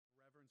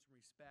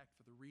respect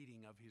for the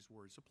reading of his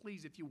word. So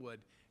please, if you would,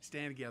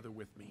 stand together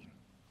with me.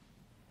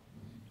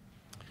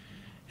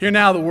 Hear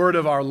now the word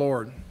of our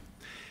Lord.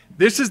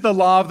 This is the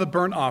law of the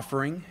burnt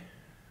offering,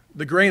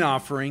 the grain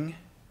offering,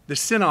 the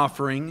sin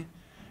offering,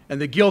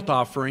 and the guilt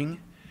offering,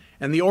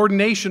 and the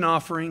ordination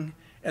offering,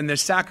 and the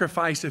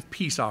sacrifice of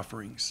peace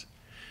offerings,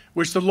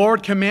 which the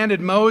Lord commanded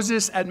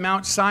Moses at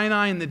Mount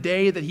Sinai in the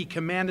day that he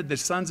commanded the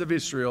sons of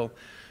Israel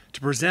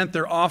to present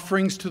their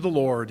offerings to the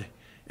Lord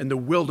in the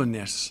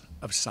wilderness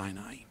of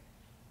Sinai.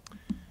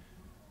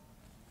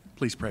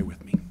 Please pray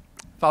with me.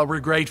 Father,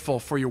 we're grateful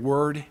for your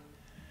word.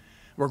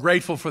 We're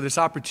grateful for this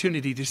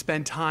opportunity to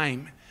spend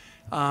time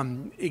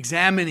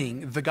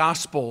examining the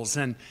Gospels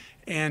and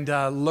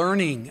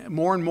learning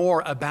more and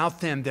more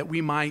about them, that we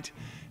might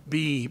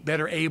be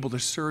better able to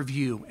serve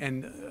you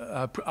and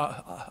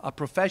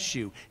profess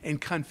you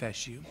and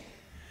confess you.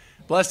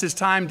 Bless this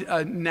time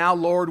now,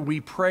 Lord.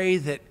 We pray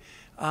that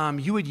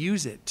you would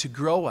use it to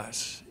grow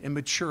us and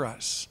mature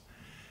us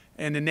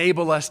and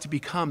enable us to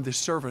become the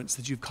servants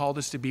that you've called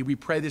us to be. We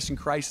pray this in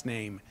Christ's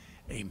name.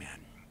 Amen.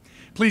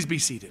 Please be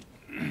seated.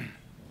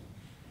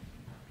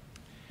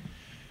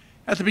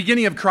 At the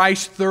beginning of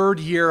Christ's third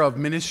year of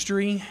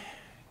ministry,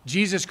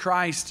 Jesus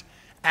Christ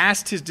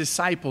asked his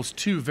disciples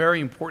two very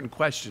important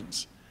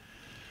questions.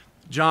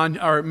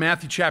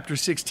 Matthew chapter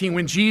 16,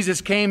 when Jesus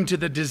came into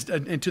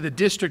the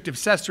district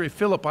of Caesarea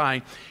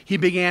Philippi, he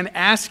began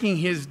asking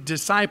his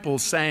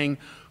disciples, saying,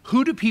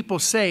 "Who do people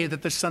say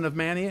that the Son of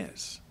Man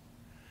is?"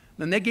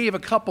 Then they gave a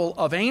couple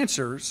of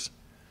answers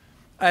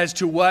as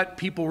to what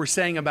people were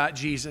saying about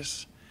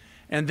Jesus.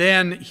 And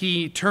then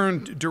he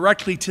turned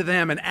directly to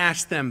them and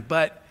asked them,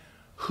 "But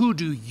who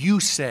do you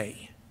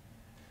say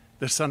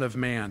the Son of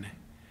Man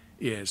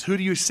is? Who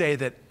do you say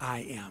that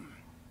I am?"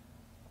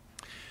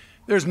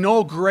 There's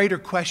no greater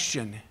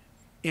question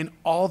in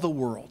all the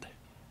world.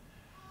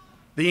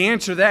 The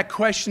answer to that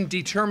question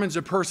determines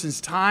a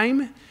person's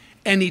time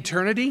and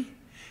eternity.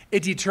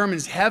 It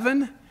determines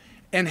heaven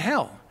and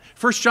hell.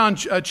 1 John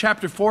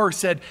chapter 4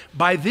 said,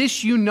 "By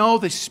this you know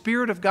the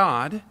Spirit of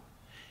God.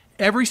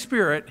 Every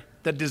spirit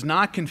that does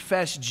not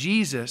confess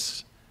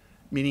Jesus,"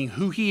 meaning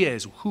who he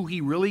is, who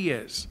he really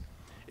is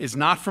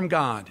not from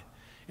God.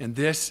 And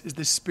this is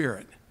the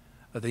spirit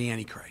of the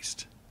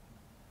Antichrist.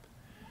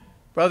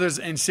 Brothers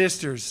and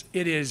sisters,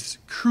 it is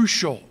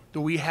crucial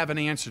that we have an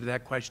answer to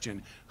that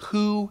question.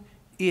 Who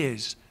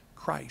is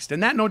Christ?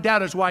 And that, no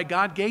doubt, is why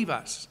God gave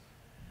us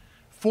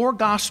four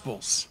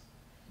gospel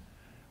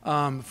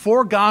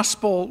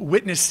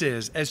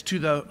witnesses as to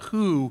the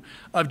who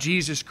of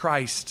Jesus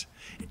Christ.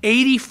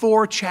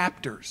 84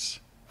 chapters.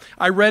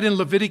 I read in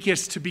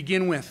Leviticus to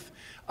begin with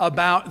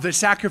about the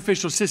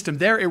sacrificial system.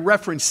 There it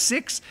referenced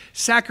 6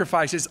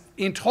 sacrifices.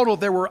 In total,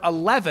 there were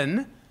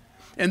 11.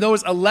 And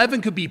those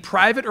 11 could be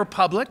private or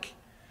public.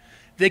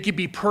 They could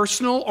be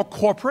personal or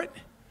corporate.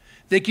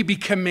 They could be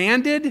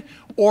commanded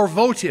or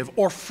votive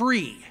or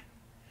free.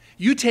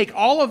 You take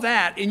all of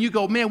that and you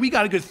go, man, we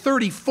got a good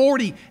 30,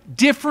 40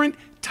 different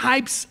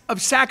types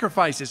of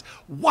sacrifices.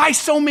 Why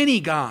so many,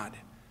 God?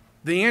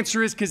 The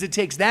answer is because it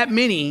takes that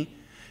many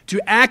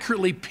to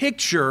accurately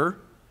picture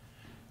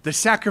the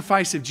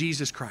sacrifice of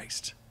Jesus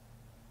Christ.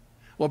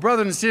 Well,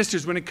 brothers and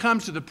sisters, when it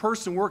comes to the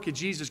person and work of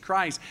Jesus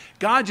Christ,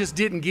 God just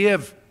didn't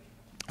give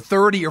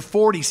 30 or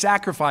 40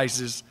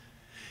 sacrifices.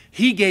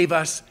 He gave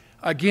us,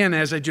 again,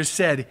 as I just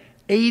said,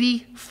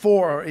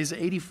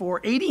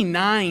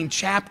 89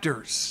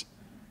 chapters.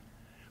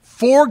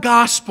 4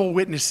 gospel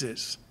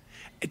witnesses.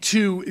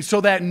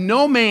 So that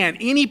no man,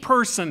 any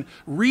person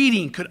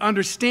reading could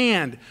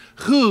understand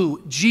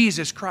who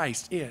Jesus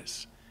Christ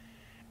is.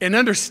 And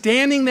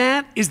understanding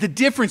that is the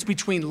difference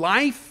between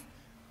life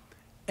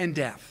and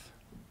death.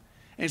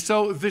 And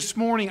so this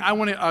morning I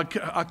want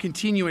to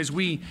continue as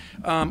we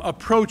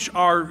approach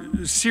our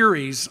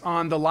series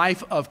on the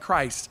life of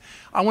Christ.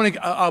 I want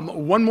to,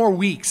 one more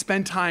week,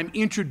 spend time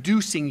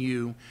introducing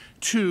you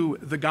to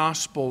the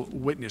gospel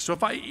witness. So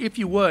if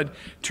you would,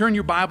 turn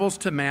your Bibles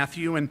to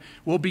Matthew, and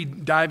we'll be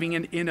diving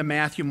into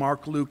Matthew,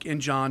 Mark, Luke,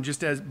 and John,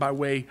 just as by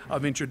way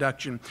of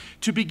introduction.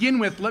 To begin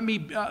with, let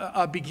me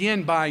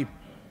begin by,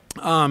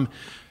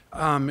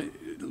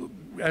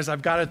 as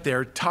I've got it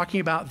there, talking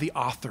about the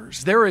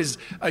authors. There is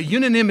a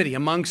unanimity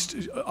amongst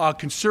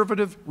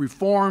conservative,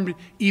 reformed,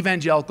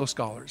 evangelical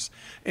scholars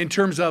in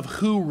terms of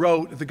who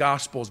wrote the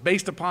Gospels,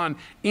 based upon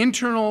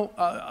internal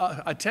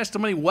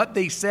testimony, what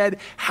they said,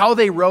 how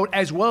they wrote,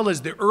 as well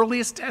as the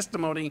earliest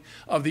testimony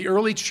of the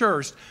early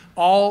church.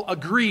 All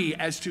agree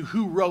as to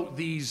who wrote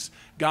these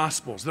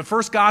Gospels. The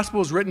first Gospel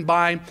was written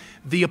by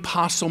the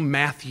Apostle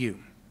Matthew.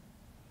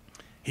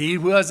 He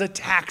was a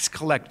tax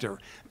collector.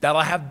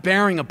 That'll have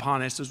bearing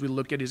upon us as we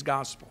look at his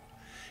gospel.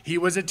 He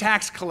was a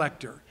tax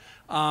collector.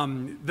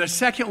 The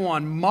second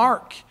one,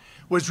 Mark,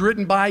 was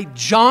written by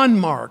John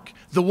Mark,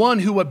 the one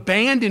who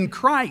abandoned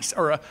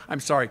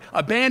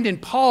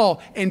abandoned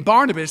Paul and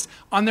Barnabas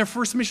on their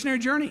first missionary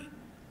journey.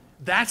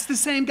 That's the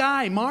same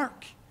guy,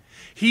 Mark.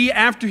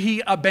 After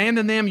he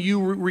abandoned them,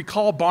 you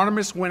recall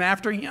Barnabas went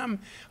after him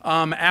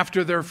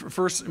after their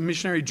first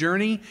missionary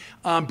journey,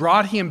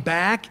 brought him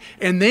back,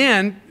 and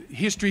then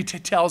history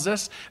tells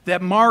us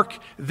that Mark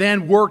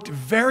then worked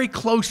very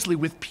closely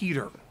with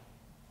Peter.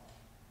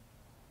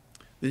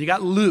 Then you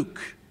got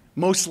Luke,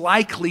 most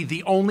likely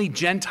the only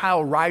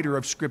Gentile writer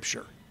of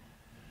Scripture.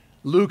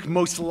 Luke,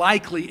 most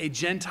likely a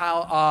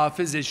Gentile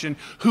physician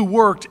who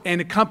worked and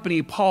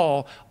accompanied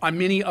Paul on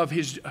many of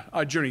his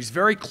journeys.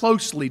 Very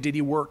closely did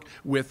he work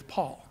with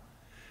Paul.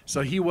 So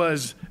he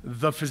was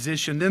the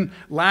physician. Then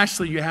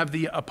lastly, you have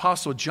the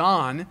Apostle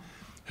John,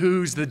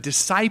 who's the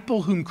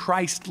disciple whom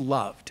Christ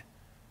loved.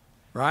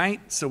 Right?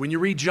 So when you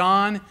read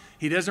John,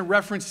 he doesn't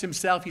reference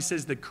himself. He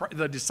says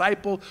the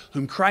disciple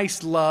whom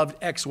Christ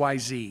loved,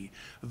 XYZ.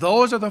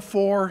 Those are the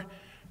four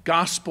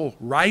gospel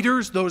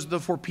writers. Those are the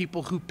four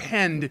people who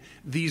penned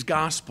these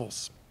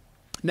gospels.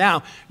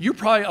 Now, you're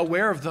probably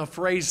aware of the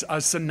phrase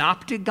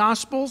synoptic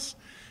gospels.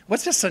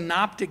 What's a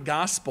synoptic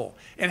gospel?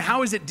 And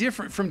how is it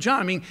different from John?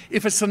 I mean,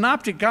 if a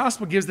synoptic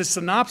gospel gives the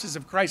synopsis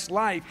of Christ's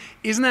life,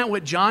 isn't that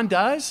what John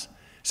does?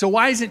 So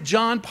why isn't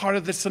John part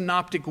of the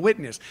synoptic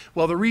witness?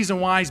 Well, the reason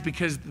why is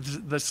because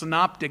the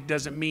synoptic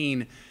doesn't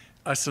mean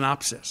a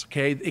synopsis,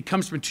 okay? It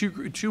comes from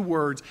two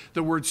words.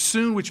 The word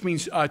soon, which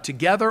means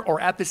together or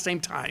at the same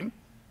time,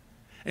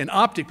 and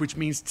optic, which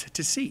means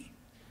to see.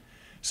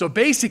 So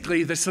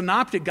basically, the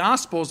synoptic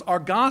gospels are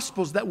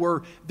gospels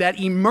that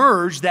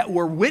emerged, that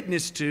were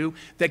witnessed to,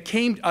 that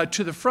came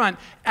to the front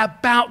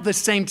about the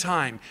same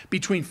time.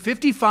 Between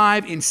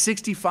 55 and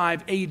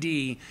 65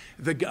 AD,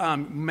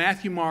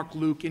 Matthew, Mark,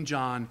 Luke, and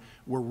John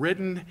were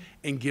written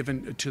and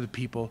given to the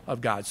people of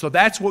God. So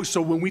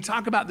so when we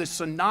talk about the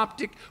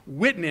synoptic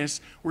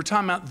witness, we're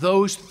talking about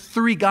those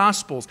three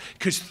gospels.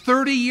 Because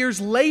 30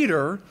 years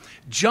later,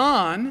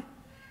 John,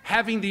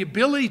 having the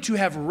ability to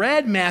have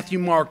read Matthew,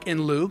 Mark, and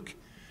Luke,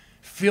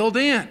 filled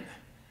in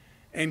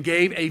and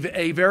gave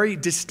a very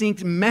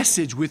distinct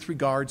message with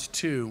regards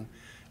to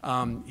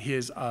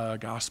his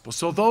gospel.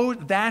 So though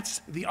that's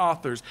the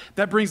authors,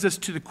 that brings us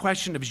to the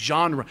question of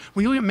genre.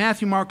 When you look at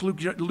Matthew, Mark, Luke,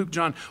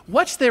 John,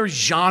 what's their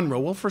genre?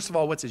 Well, first of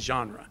all, what's a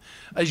genre?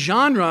 A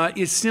genre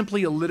is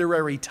simply a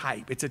literary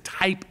type. It's a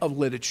type of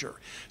literature.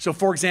 So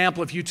for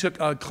example, if you took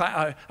a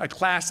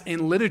class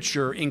in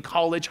literature in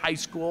college, high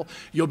school,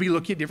 you'll be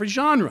looking at different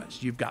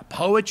genres. You've got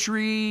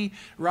poetry,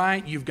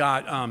 right? You've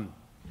got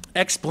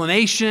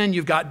explanation,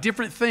 you've got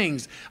different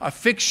things,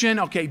 fiction,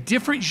 okay,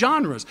 different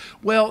genres.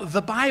 Well,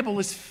 the Bible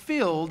is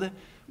filled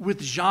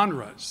with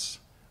genres,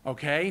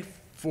 okay?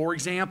 For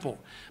example,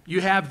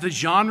 you have the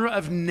genre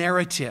of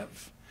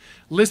narrative.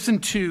 Listen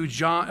to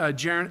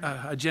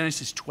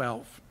Genesis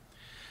 12.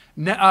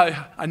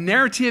 A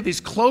narrative is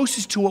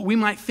closest to what we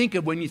might think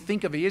of when you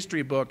think of a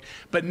history book,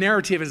 but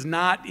narrative is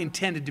not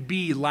intended to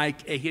be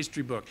like a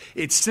history book.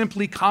 It's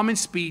simply common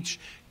speech,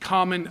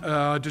 common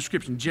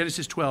description.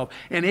 Genesis 12.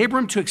 And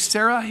Abram took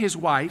Sarah his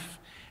wife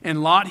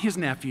and Lot his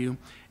nephew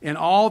and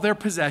all their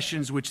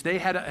possessions which they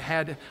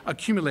had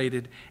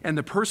accumulated and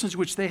the persons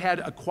which they had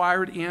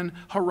acquired in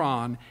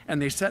Haran,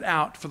 and they set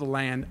out for the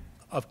land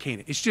of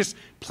Canaan. It's just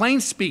plain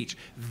speech.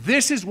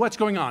 This is what's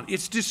going on.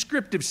 It's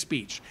descriptive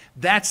speech.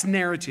 That's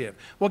narrative.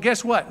 Well,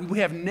 guess what? We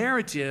have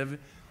narrative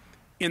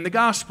in the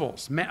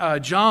Gospels.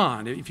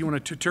 John, if you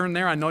want to turn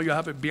there, I know you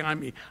have it behind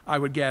me, I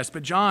would guess.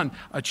 But John,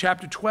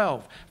 chapter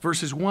 12,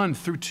 verses 1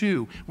 through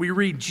 2, we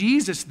read,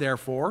 Jesus,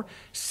 therefore,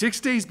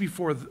 6 days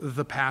before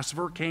the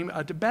Passover, came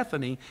to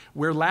Bethany,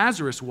 where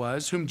Lazarus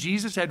was, whom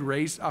Jesus had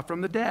raised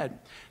from the dead.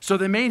 So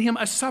they made him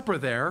a supper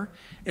there,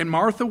 and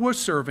Martha was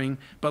serving,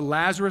 but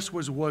Lazarus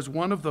was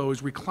one of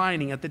those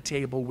reclining at the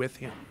table with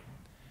him.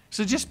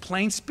 So just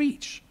plain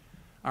speech.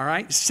 All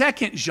right.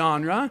 Second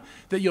genre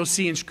that you'll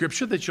see in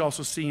Scripture, that you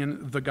also see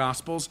in the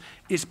Gospels,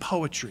 is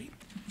poetry.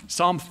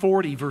 Psalm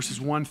 40, verses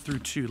 1 through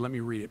 2. Let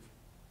me read it.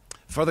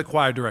 For the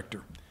choir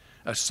director,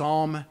 a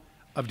psalm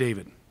of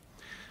David.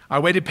 I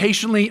waited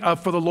patiently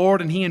for the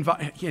Lord, and he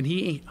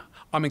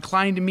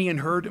inclined to me and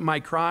heard my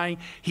cry.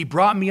 He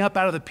brought me up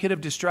out of the pit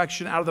of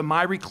destruction, out of the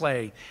miry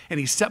clay, and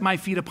he set my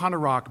feet upon a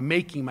rock,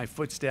 making my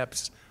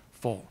footsteps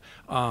firm.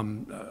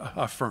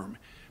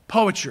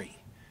 Poetry.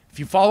 If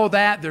you follow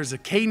that, there's a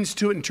cadence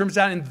to it. And it turns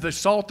out in the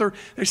Psalter,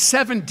 there's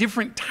 7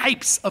 different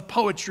types of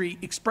poetry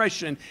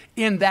expression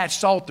in that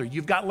Psalter.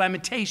 You've got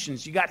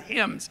lamentations, you got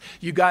hymns,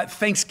 you got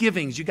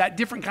thanksgivings, you got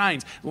different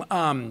kinds,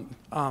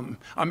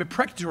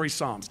 imprecatory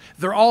psalms.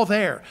 They're all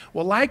there.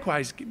 Well,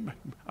 likewise,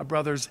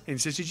 brothers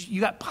and sisters, you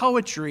got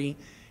poetry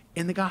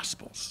in the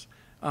Gospels.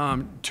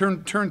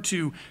 Turn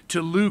to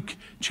Luke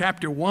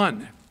chapter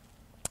 1.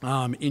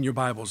 In your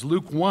Bibles,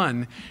 Luke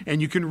 1,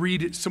 and you can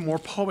read some more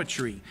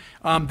poetry.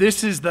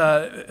 This is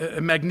the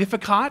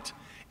Magnificat.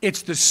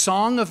 It's the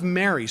Song of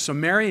Mary. So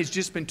Mary has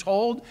just been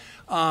told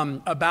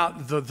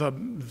about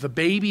the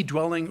baby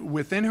dwelling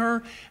within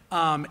her,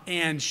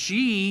 and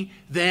she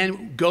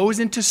then goes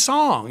into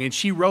song, and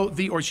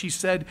she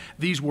said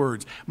these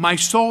words: "My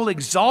soul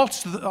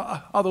exalts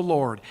the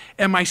Lord,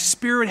 and my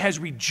spirit has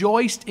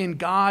rejoiced in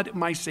God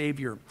my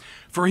Savior,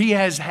 for he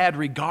has had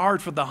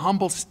regard for the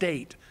humble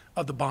state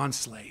of the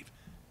bondslave.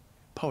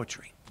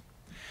 Poetry.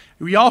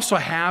 We also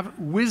have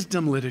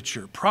wisdom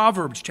literature.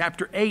 Proverbs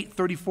chapter 8,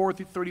 34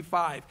 through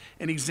 35,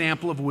 an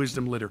example of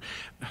wisdom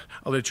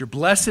literature.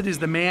 Blessed is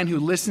the man who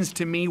listens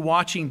to me,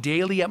 watching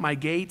daily at my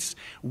gates,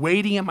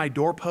 waiting at my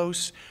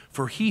doorposts,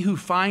 for he who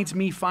finds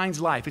me finds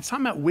life. It's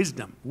talking about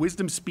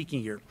wisdom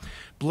speaking here,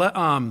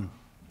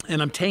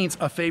 and obtains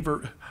a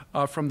favor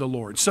from the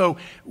Lord. So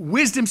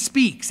wisdom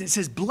speaks. It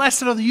says,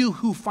 blessed are you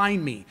who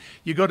find me.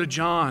 You go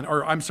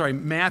to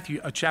Matthew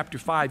chapter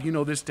 5. You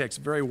know this text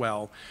very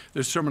well.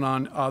 The Sermon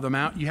on the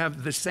Mount. You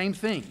have the same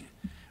thing.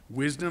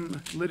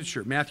 Wisdom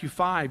literature. Matthew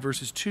 5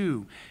 verses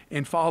 2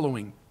 and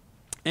following.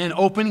 And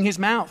opening his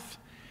mouth,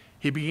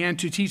 he began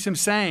to teach them,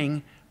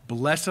 saying,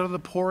 blessed are the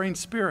poor in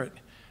spirit,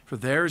 for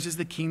theirs is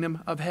the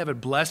kingdom of heaven.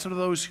 Blessed are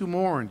those who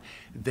mourn.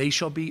 They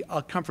shall be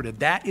comforted.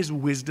 That is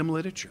wisdom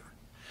literature.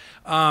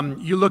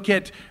 You look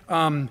at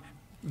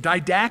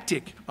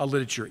didactic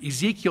literature.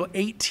 Ezekiel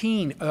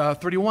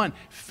 18:31,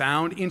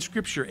 found in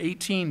Scripture.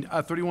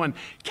 18:31,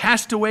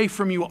 cast away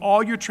from you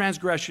all your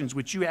transgressions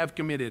which you have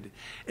committed,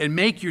 and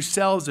make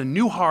yourselves a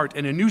new heart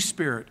and a new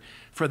spirit.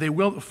 For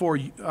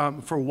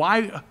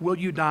why will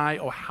you die,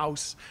 O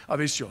house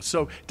of Israel?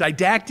 So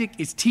didactic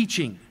is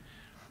teaching,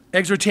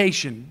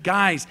 exhortation.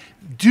 Guys,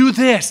 do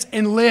this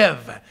and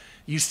live.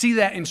 You see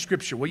that in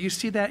Scripture. Well, you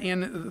see that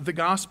in the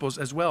Gospels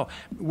as well.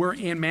 We're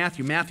in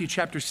Matthew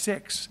chapter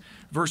 6,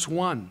 verse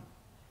 1.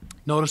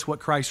 Notice what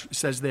Christ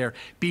says there.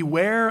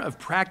 Beware of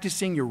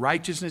practicing your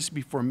righteousness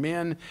before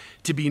men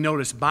to be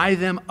noticed by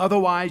them.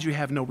 Otherwise, you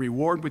have no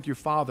reward with your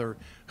Father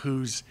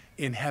who's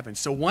in heaven.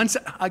 So once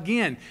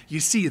again, you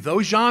see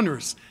those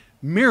genres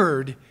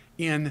mirrored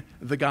in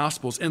the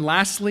Gospels. And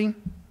lastly,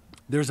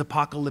 there's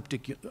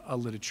apocalyptic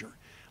literature.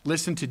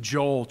 Listen to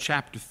Joel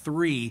chapter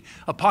 3.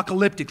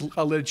 Apocalyptic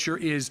literature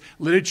is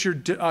literature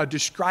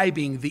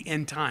describing the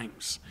end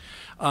times.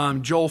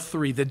 Joel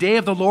 3. The day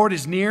of the Lord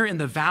is near in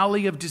the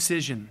valley of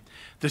decision.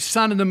 The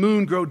sun and the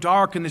moon grow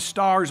dark and the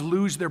stars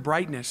lose their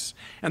brightness.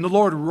 And the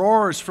Lord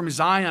roars from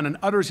Zion and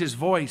utters his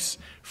voice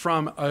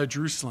from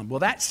Jerusalem. Well,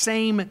 that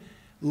same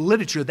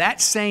literature,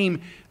 that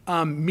same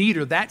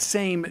meter, that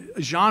same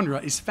genre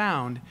is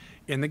found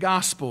in the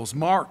Gospels.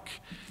 Mark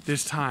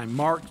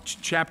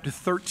chapter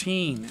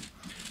 13.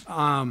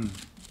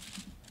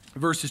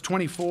 Verses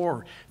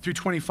 24 through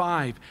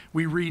 25,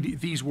 we read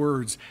these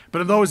words.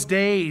 But in those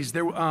days,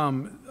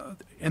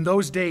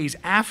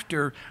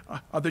 after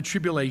the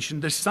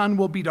tribulation, the sun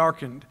will be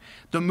darkened,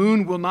 the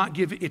moon will not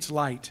give its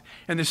light,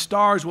 and the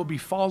stars will be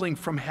falling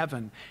from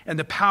heaven, and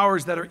the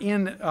powers that are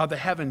in the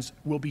heavens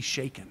will be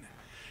shaken.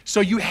 So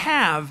you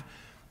have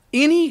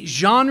any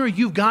genre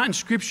you've got in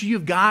Scripture,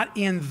 you've got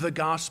in the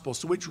gospel.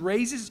 So which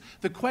raises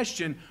the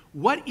question,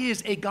 what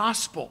is a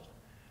gospel?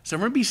 So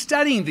we're going to be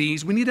studying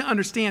these. We need to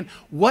understand,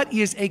 what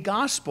is a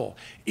gospel?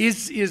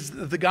 Is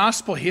the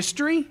gospel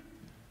history?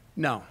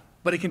 No,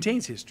 but it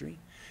contains history.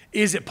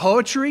 Is it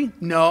poetry?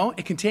 No,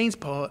 it contains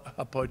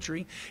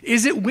poetry.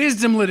 Is it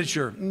wisdom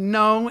literature?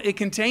 No, it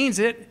contains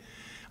it.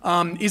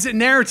 Is it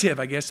narrative?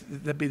 I guess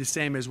that'd be the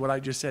same as what I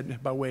just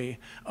said by way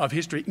of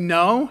history.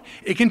 No,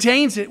 it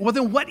contains it. Well,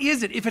 then what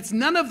is it? If it's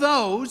none of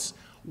those,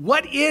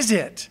 what is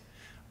it?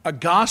 A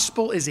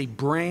gospel is a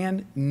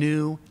brand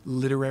new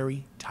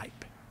literary type.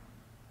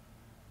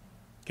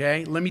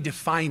 Okay, let me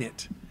define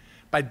it.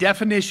 By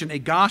definition, a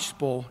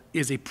gospel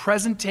is a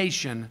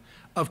presentation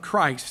of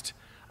Christ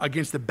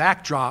against the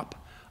backdrop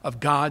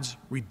of God's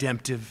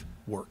redemptive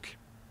work.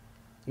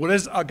 What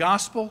is a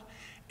gospel?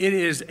 It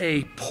is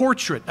a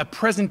portrait, a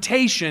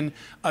presentation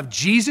of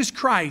Jesus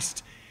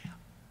Christ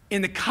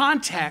in the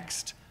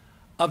context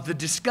of the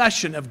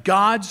discussion of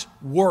God's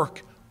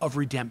work of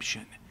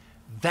redemption.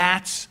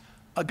 That's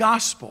a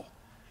gospel.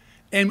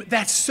 And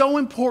that's so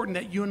important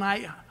that you and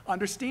I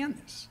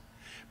understand this.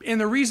 And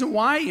the reason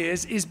why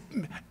is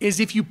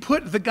if you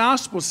put the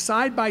Gospels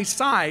side by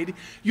side,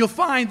 you'll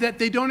find that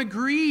they don't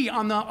agree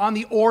on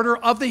the order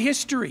of the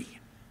history.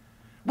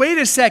 Wait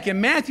a second,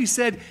 Matthew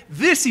said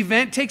this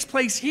event takes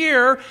place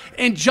here,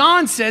 and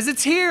John says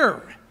it's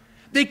here.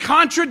 They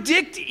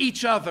contradict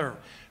each other.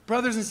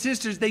 Brothers and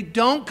sisters, they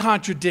don't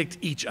contradict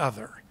each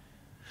other.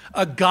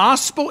 A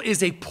gospel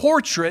is a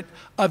portrait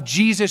of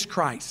Jesus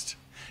Christ.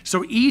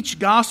 So each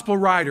gospel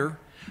writer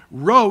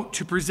wrote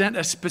to present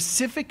a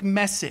specific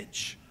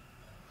message,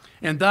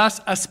 and thus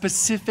a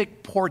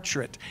specific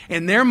portrait.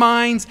 In their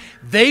minds,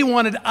 they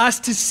wanted us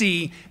to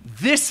see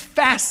this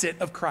facet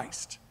of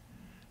Christ.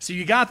 So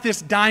you got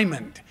this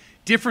diamond,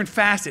 different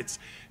facets.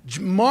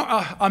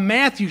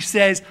 Matthew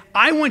says,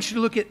 I want you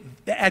to look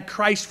at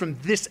Christ from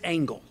this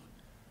angle.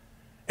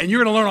 And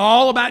you're going to learn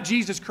all about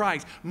Jesus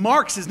Christ.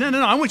 Mark says, no,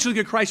 I want you to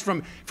look at Christ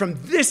from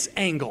this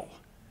angle.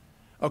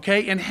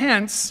 Okay, and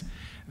hence,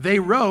 they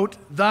wrote,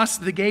 thus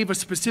they gave a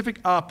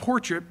specific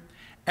portrait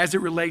as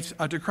it relates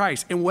to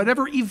Christ. And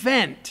whatever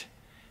event,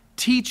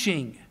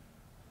 teaching,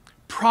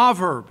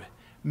 proverb,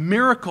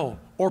 miracle,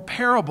 or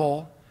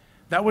parable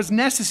that was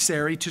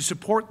necessary to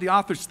support the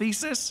author's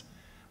thesis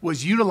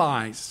was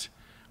utilized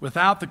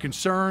without the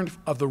concern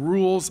of the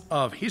rules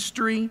of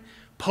history,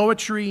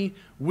 poetry,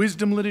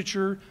 wisdom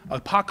literature,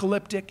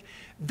 apocalyptic.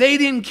 They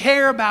didn't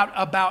care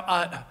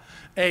about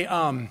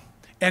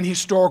an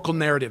historical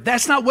narrative.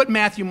 That's not what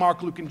Matthew,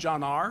 Mark, Luke, and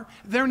John are.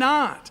 They're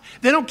not.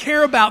 They don't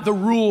care about the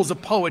rules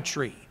of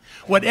poetry.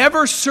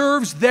 Whatever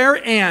serves their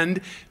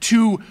end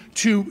to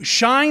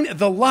shine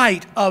the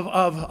light of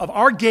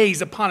our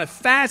gaze upon a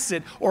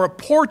facet or a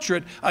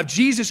portrait of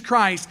Jesus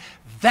Christ,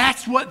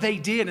 that's what they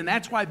did. And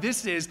that's why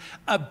this is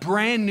a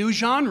brand new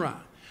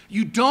genre.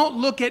 You don't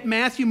look at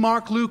Matthew,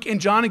 Mark, Luke, and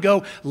John and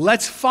go,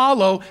 let's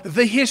follow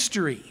the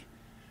history.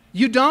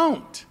 You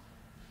don't.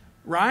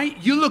 Right?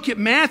 You look at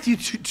Matthew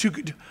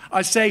to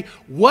say,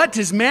 what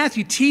does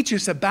Matthew teach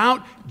us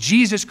about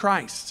Jesus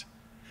Christ?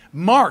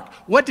 Mark,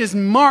 what does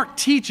Mark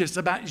teach us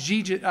about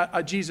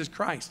Jesus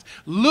Christ?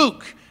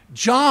 Luke,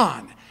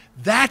 John,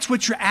 that's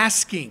what you're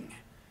asking.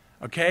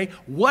 Okay?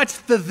 What's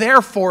the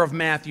therefore of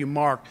Matthew,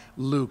 Mark,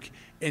 Luke,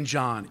 and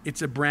John?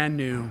 It's a brand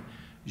new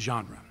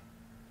genre.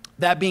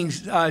 That being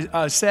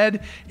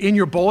said, in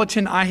your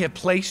bulletin, I have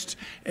placed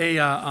a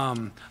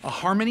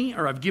harmony,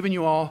 or I've given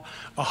you all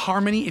a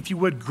harmony. If you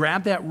would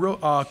grab that real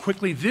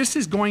quickly. This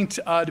is going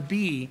to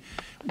be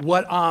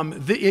what,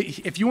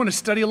 if you want to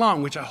study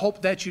along, which I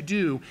hope that you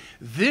do,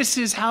 this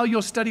is how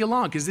you'll study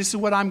along, because this is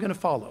what I'm going to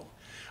follow.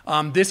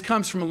 This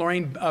comes from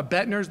Lorraine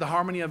Bettner's The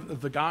Harmony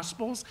of the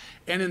Gospels.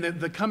 And in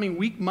the coming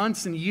week,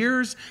 months, and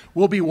years,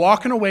 we'll be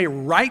walking away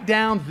right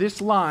down this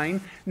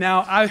line.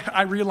 Now,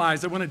 I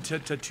realized I went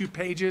into 2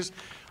 pages.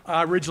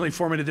 I originally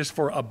formatted this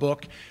for a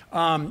book.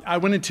 I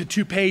went into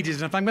 2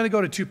 pages, and if I'm going to go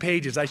to 2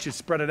 pages, I should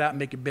spread it out and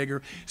make it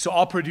bigger. So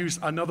I'll produce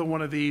another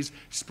one of these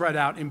spread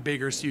out and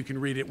bigger so you can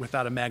read it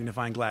without a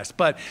magnifying glass.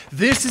 But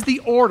this is the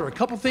order. A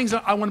couple things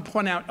I want to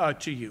point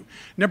out to you.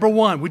 Number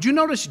 1, would you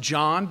notice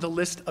John, the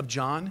list of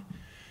John?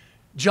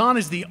 John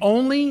is the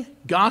only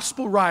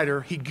gospel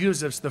writer. He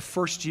gives us the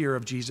first year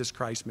of Jesus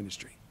Christ's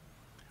ministry.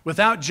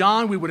 Without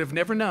John, we would have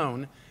never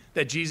known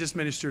that Jesus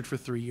ministered for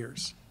 3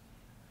 years.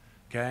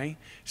 Okay?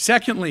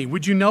 Secondly,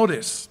 would you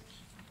notice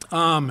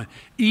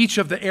each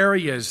of the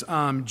areas,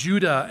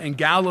 Judah and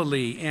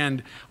Galilee,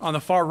 and on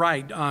the far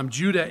right,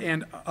 Judah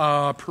and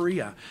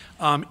Perea.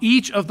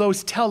 Each of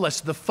those tell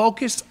us the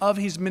focus of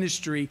his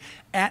ministry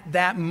at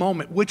that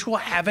moment, which will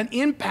have an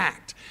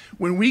impact.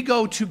 When we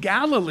go to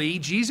Galilee,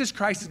 Jesus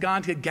Christ has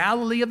gone to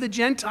Galilee of the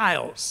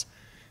Gentiles.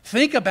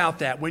 Think about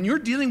that. When you're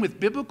dealing with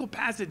biblical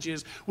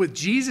passages with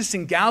Jesus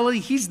in Galilee,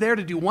 he's there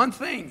to do one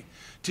thing,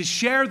 to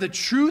share the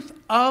truth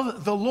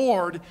of the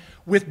Lord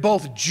with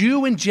both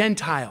Jew and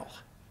Gentile.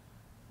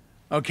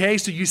 Okay,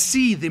 so you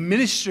see the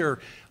minister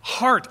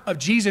heart of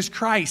Jesus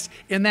Christ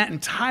in that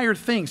entire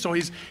thing. So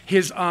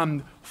his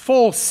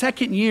full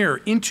second year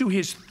into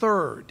his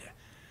third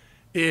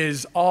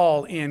is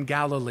all in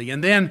Galilee.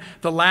 And then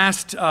the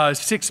last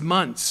 6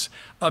 months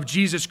of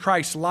Jesus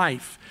Christ's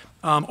life,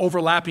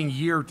 overlapping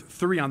year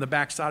 3 on the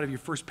back side of your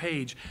first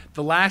page,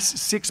 the last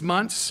 6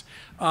 months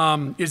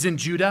is in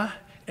Judah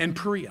and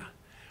Perea.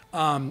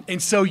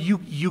 And so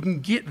you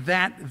can get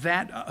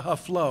that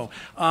flow.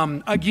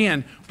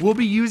 Again, we'll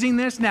be using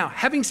this. Now,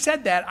 having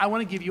said that, I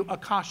want to give you a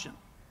caution.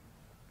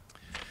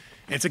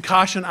 It's a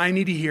caution I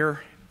need to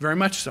hear very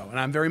much so, and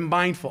I'm very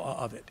mindful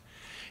of it.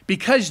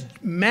 Because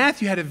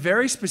Matthew had a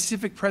very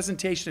specific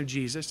presentation of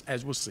Jesus,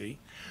 as we'll see.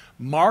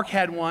 Mark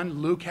had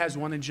one, Luke has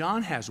one, and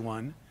John has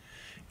one.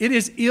 It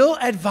is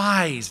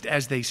ill-advised,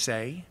 as they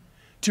say,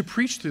 to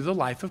preach through the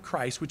life of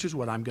Christ, which is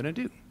what I'm going to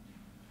do.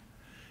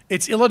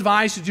 It's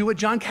ill-advised to do what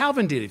John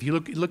Calvin did. If you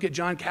look at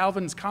John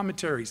Calvin's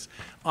commentaries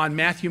on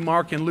Matthew,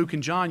 Mark, and Luke,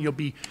 and John, you'll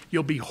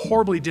be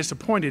horribly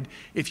disappointed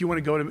if you want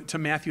to go to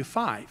Matthew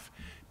 5,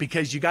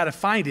 because you got to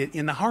find it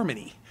in the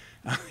harmony.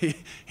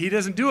 He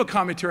doesn't do a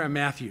commentary on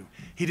Matthew.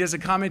 He does a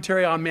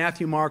commentary on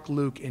Matthew, Mark,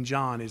 Luke, and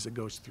John as it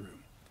goes through.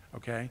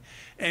 Okay?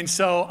 And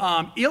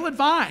so,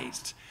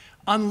 ill-advised,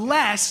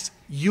 unless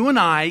you and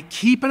I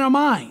keep in our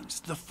minds,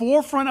 the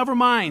forefront of our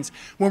minds,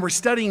 when we're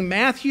studying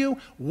Matthew,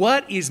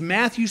 what is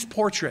Matthew's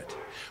portrait?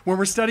 When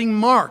we're studying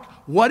Mark,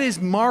 what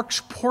is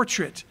Mark's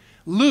portrait?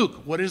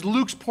 Luke, what is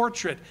Luke's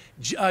portrait?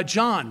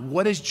 John,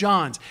 what is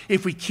John's?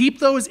 If we keep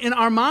those in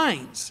our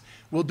minds,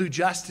 we'll do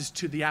justice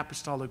to the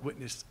apostolic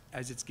witness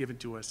as it's given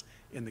to us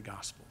in the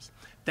Gospels.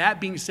 That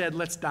being said,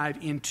 let's dive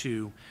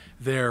into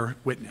their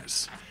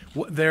witness,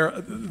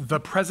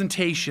 the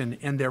presentation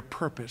and their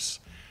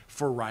purpose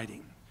for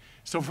writing.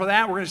 So for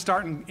that, we're going to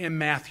start in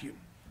Matthew.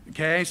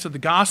 Okay, so the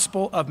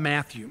Gospel of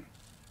Matthew.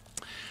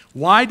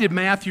 Why did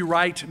Matthew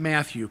write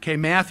Matthew? Okay,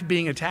 Matthew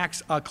being a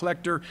tax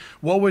collector,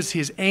 what was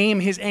his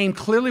aim? His aim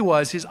clearly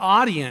was his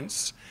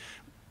audience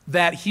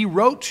that he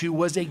wrote to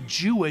was a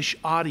Jewish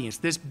audience.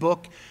 This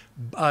book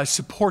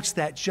supports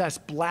that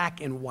just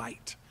black and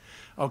white.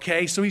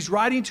 Okay, so he's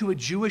writing to a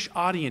Jewish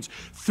audience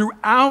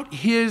throughout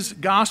his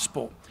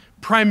gospel,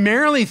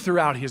 primarily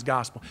throughout his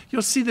gospel.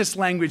 You'll see this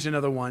language in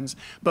other ones,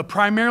 but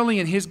primarily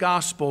in his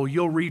gospel,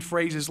 you'll read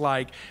phrases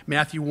like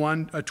Matthew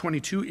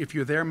 1:22, if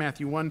you're there,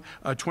 Matthew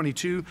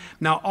 1:22.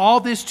 Now,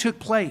 all this took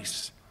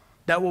place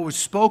that what was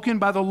spoken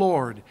by the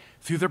Lord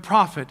through the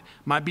prophet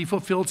might be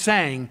fulfilled,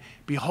 saying,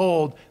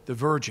 behold, the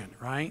virgin,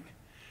 right?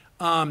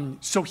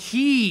 So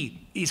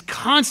he is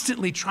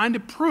constantly trying to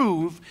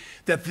prove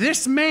that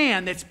this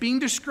man that's being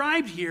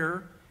described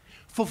here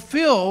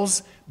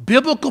fulfills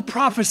biblical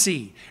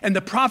prophecy, and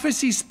the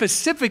prophecy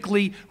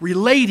specifically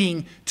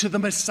relating to the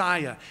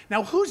Messiah.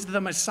 Now, who's the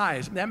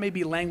Messiah? That may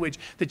be language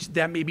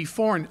that may be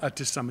foreign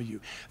to some of you.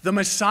 The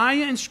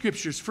Messiah in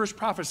Scripture is first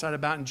prophesied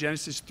about in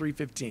Genesis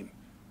 3:15.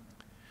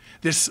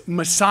 This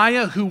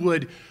Messiah who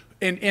would,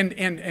 and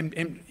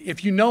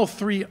if you know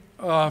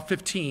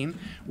 3:15,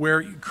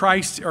 where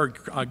Christ or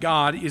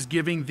God is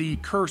giving the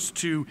curse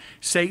to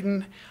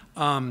Satan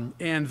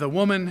and the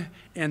woman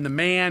and the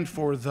man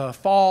for the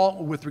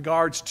fall with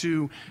regards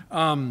to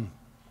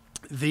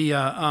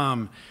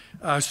the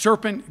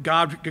serpent,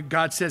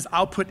 God says,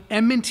 I'll put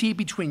enmity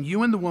between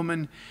you and the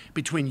woman,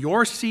 between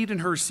your seed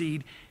and her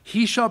seed.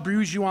 He shall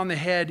bruise you on the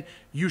head,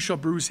 you shall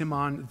bruise him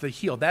on the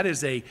heel. That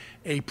is a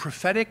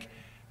prophetic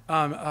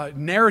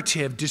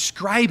narrative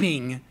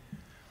describing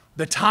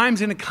the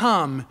time's going to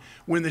come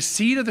when the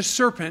seed of the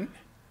serpent,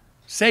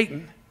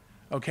 Satan,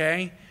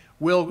 okay,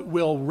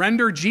 will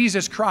render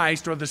Jesus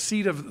Christ, or the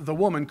seed of the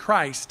woman,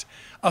 Christ,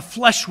 a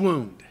flesh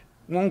wound.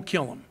 Won't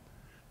kill him.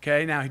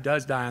 Okay, now he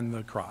does die on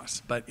the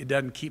cross, but it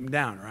doesn't keep him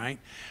down, right?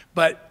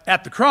 But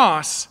at the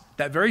cross,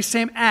 that very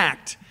same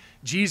act,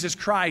 Jesus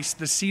Christ,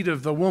 the seed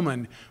of the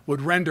woman,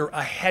 would render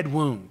a head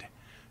wound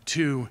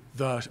to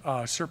the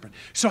serpent.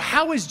 So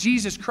how is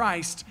Jesus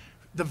Christ,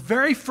 the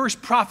very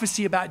first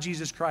prophecy about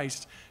Jesus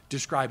Christ,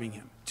 describing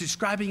him?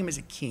 Describing him as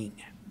a king,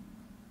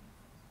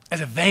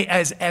 as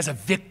a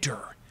victor,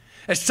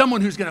 as someone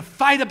who's going to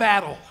fight a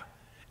battle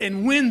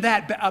and win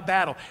that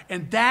battle.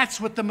 And that's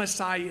what the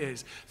Messiah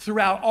is.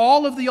 Throughout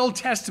all of the Old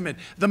Testament,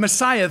 the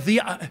Messiah,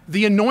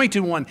 the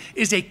anointed one,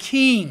 is a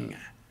king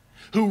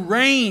who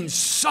reigns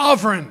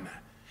sovereign.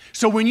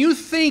 So when you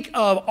think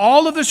of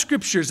all of the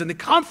scriptures and the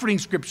comforting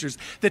scriptures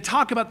that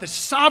talk about the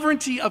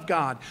sovereignty of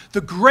God,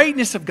 the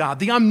greatness of God,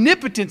 the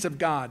omnipotence of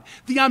God,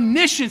 the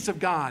omniscience of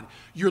God,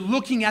 you're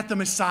looking at the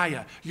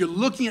Messiah. You're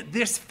looking at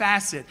this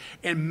facet.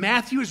 And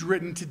Matthew is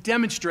written to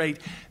demonstrate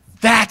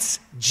that's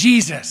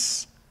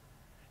Jesus.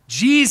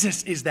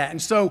 Jesus is that.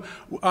 And so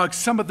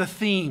some of the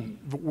theme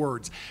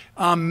words.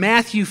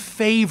 Matthew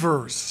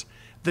favors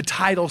the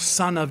title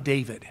Son of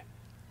David.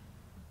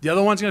 The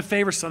other one's going to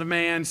favor Son of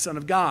Man, Son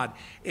of God.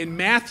 In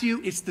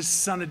Matthew, it's the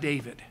Son of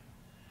David.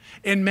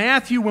 In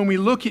Matthew, when we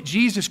look at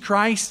Jesus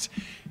Christ,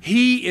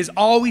 he is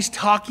always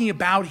talking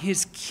about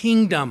his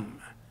kingdom.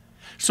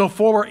 So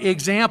for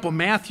example,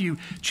 Matthew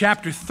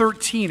chapter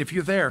 13, if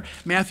you're there,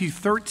 Matthew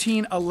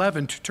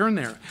 13:11, turn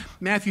there.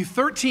 Matthew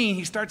 13,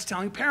 he starts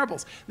telling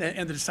parables.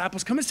 And the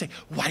disciples come and say,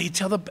 why do you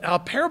tell the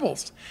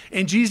parables?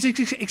 And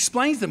Jesus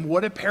explains them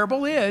what a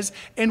parable is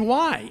and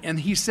why. And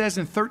he says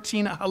in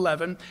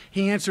 13:11,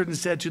 he answered and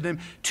said to them,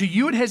 to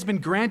you it has been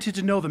granted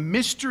to know the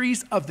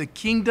mysteries of the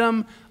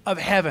kingdom of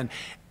heaven.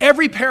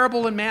 Every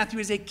parable in Matthew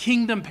is a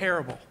kingdom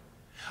parable,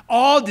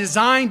 all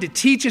designed to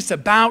teach us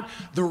about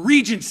the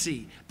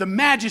regency, the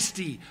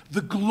majesty,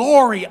 the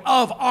glory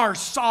of our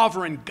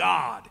sovereign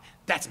God.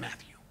 That's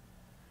Matthew.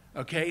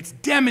 Okay, it's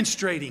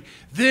demonstrating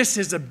this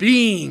is a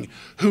being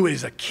who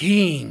is a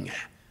king.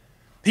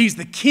 He's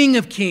the King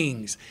of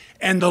kings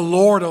and the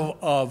Lord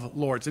of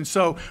lords. And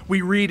so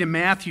we read in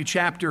Matthew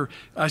chapter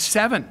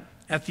 7,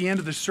 at the end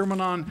of the Sermon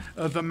on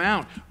the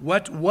Mount,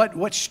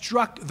 what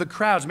struck the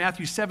crowds?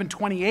 Matthew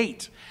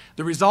 7:28.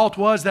 The result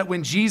was that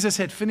when Jesus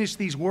had finished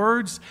these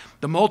words,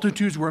 the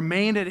multitudes were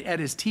amazed at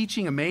his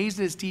teaching,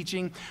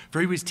 for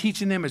he was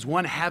teaching them as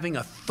one having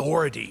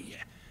authority.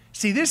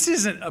 See, this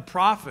isn't a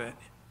prophet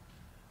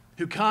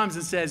who comes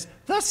and says,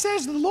 thus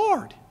says the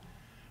Lord,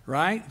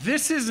 right?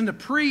 This isn't a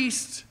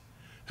priest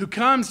who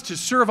comes to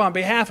serve on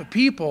behalf of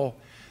people.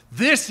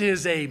 This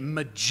is a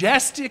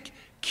majestic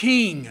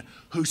king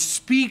who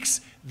speaks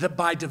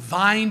by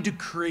divine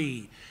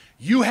decree.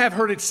 You have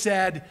heard it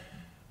said,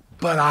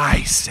 but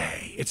I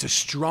say. It's a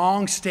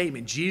strong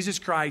statement. Jesus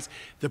Christ,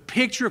 the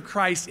picture of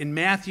Christ in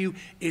Matthew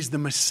is the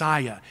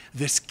Messiah,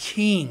 this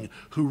king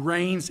who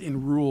reigns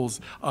and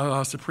rules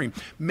supreme.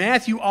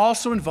 Matthew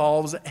also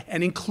involves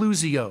an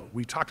inclusio.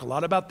 We've talked a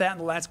lot about that in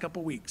the last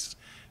couple of weeks,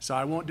 so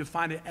I won't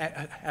define it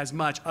as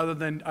much other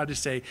than to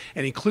say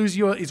an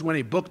inclusio is when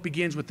a book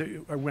begins with,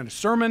 or when a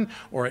sermon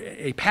or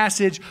a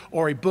passage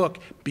or a book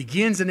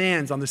begins and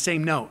ends on the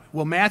same note.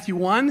 Well, Matthew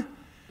 1,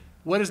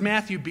 what does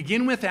Matthew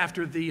begin with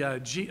after the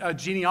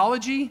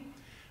genealogy?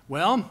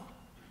 Well,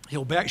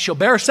 she'll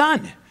bear a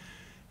son.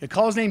 It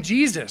calls his name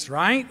Jesus,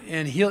 right?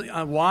 And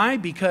why?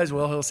 Because,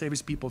 well, he'll save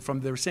his people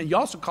from their sin. You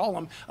also call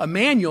him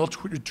Emmanuel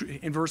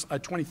in verse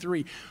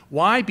 23.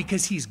 Why?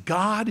 Because he's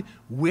God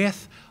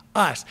with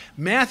us.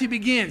 Matthew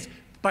begins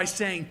by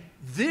saying,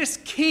 this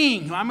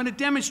king who I'm going to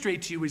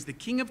demonstrate to you is the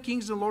King of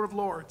kings and the Lord of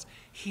lords.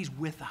 He's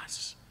with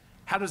us.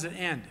 How does it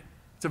end?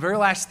 It's the very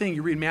last thing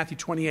you read in Matthew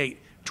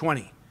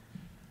 28:20.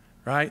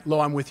 Right? Lo,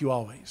 I'm with you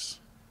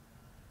always,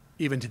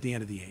 even to the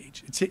end of the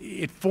age.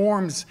 It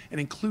forms an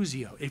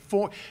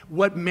inclusio.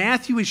 What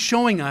Matthew is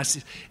showing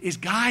us is,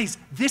 guys,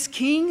 this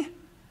king,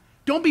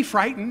 don't be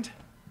frightened.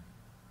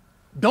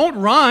 Don't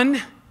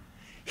run.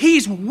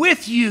 He's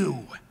with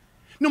you.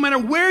 No matter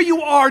where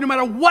you are, no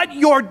matter what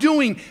you're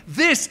doing,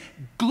 this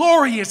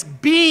glorious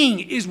being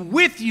is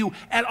with you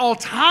at all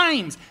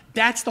times.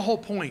 That's the whole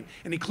point.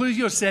 And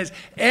Inclusio says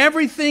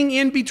everything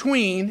in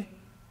between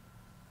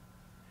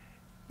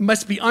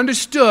must be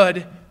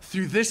understood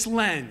through this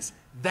lens.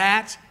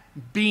 That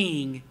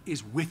being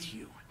is with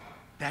you.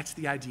 That's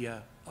the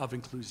idea of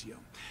Inclusio.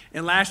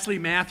 And lastly,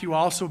 Matthew,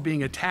 also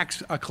being a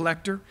tax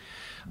collector,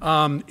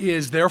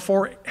 has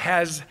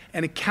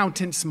an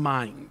accountant's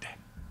mind.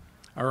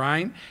 All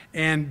right?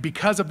 And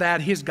because of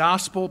that, his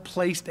gospel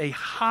placed a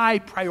high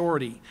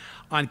priority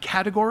on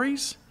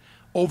categories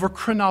over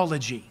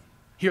chronology.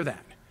 Hear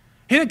that.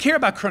 He didn't care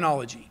about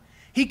chronology.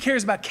 He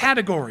cares about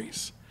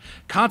categories.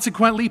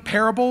 Consequently,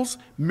 parables,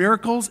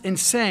 miracles, and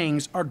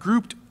sayings are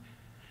grouped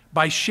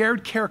by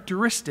shared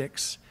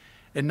characteristics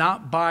and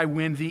not by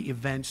when the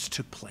events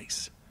took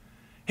place.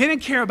 He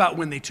didn't care about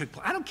when they took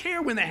place. I don't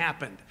care when they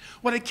happened.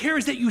 What I care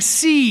is that you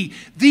see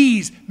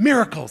these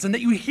miracles and that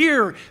you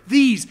hear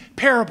these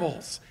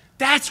parables.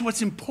 That's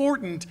what's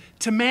important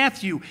to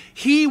Matthew.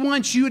 He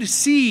wants you to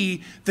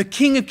see the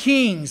King of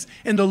Kings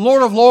and the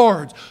Lord of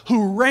Lords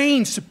who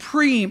reigns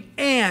supreme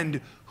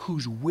and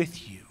who's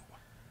with you.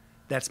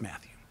 That's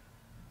Matthew.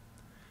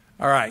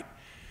 All right.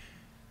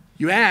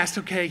 You asked,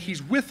 okay,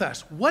 he's with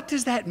us. What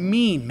does that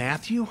mean,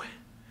 Matthew?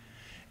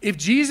 If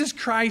Jesus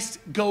Christ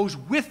goes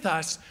with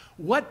us,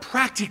 what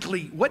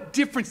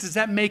difference does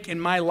that make in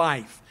my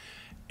life?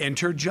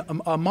 Enter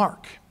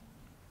Mark.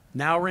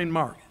 Now we're in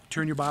Mark.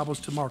 Turn your Bibles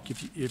to Mark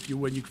if you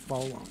would, you can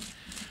follow along.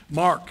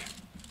 Mark.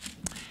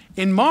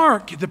 In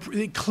Mark,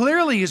 it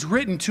clearly is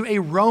written to a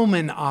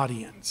Roman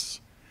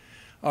audience.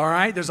 All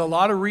right, there's a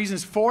lot of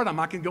reasons for it. I'm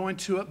not going to go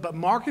into it, but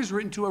Mark is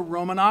written to a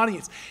Roman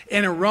audience.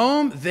 And in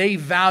Rome, they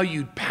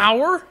valued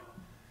power,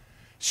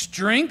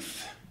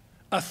 strength,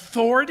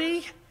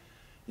 authority.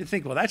 You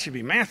think, well, that should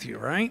be Matthew,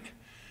 right?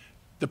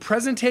 The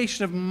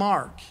presentation of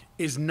Mark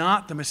is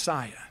not the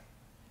Messiah.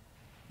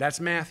 That's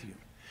Matthew.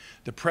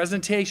 The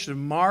presentation of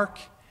Mark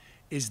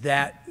is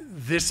that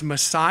this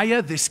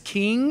Messiah, this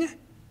king,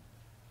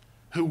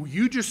 who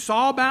you just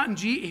saw about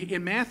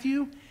in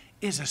Matthew,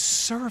 is a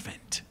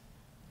servant.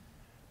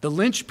 The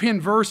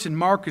linchpin verse in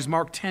Mark is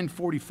Mark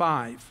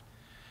 10:45,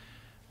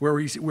 where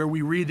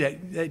we read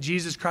that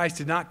Jesus Christ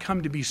did not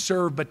come to be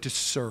served, but to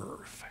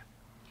serve.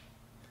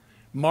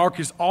 Mark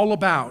is all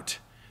about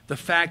the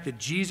fact that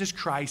Jesus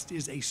Christ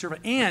is a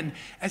servant. And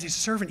as a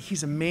servant,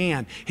 he's a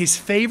man. His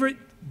favorite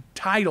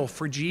title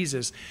for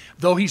Jesus,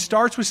 though he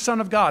starts with Son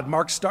of God,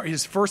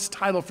 his first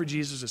title for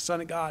Jesus is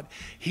Son of God,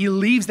 he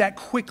leaves that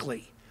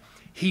quickly.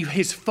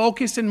 His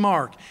focus in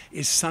Mark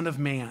is Son of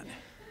Man,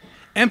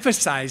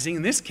 emphasizing,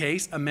 in this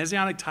case, a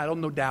messianic title,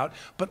 no doubt,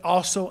 but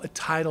also a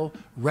title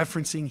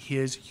referencing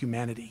his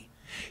humanity.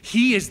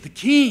 He is the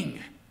king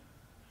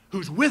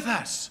who's with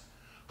us,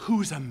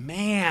 who's a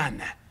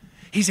man.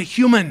 He's a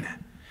human.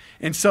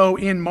 And so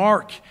in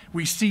Mark,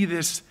 we see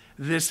this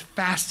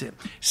facet.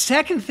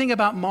 Second thing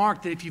about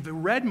Mark, that if you've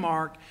read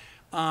Mark,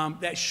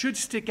 that should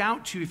stick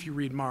out to you if you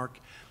read Mark,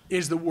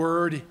 is the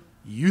word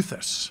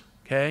euthus,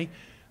 okay?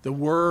 The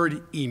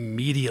word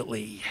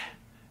immediately.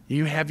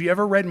 Have you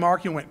ever read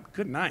Mark and went,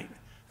 good night?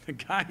 The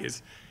guy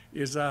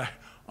is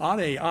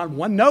on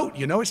one note.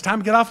 You know, it's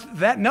time to get off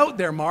that note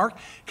there, Mark,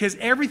 because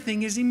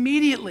everything is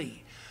immediately.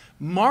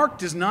 Mark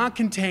does not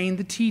contain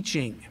the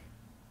teaching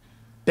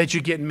that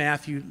you get in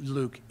Matthew,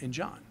 Luke, and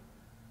John.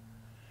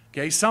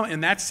 Okay,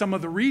 and that's some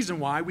of the reason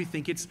why we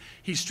think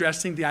he's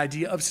stressing the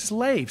idea of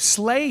slaves.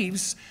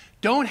 Slaves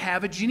don't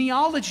have a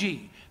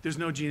genealogy. There's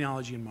no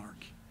genealogy in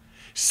Mark.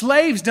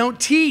 Slaves don't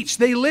teach,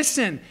 they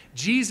listen.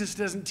 Jesus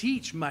doesn't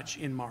teach much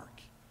in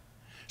Mark.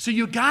 So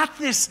you got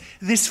this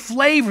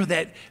flavor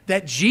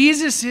that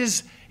Jesus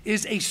is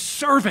a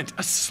servant,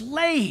 a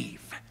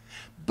slave.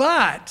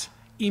 But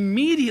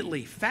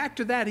immediately,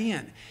 factor that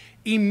in,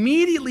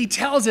 immediately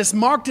tells us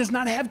Mark does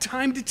not have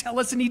time to tell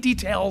us any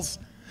details.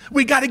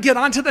 We got to get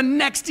on to the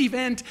next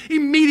event.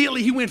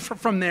 Immediately he went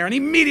from there, and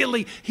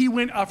immediately he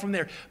went up from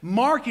there.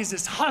 Mark is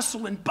this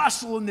hustle and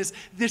bustle and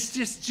this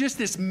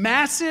just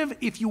massive,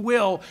 if you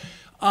will,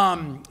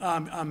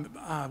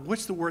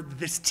 what's the word?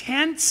 This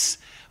tense,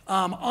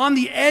 on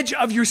the edge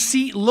of your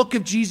seat look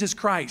of Jesus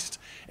Christ.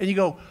 And you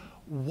go,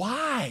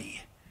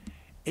 why?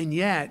 And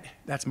yet,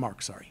 that's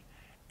Mark, sorry.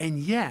 And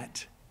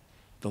yet,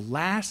 the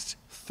last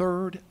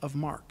third of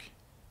Mark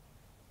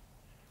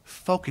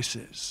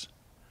focuses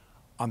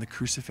on the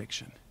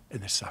crucifixion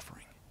and the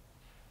suffering.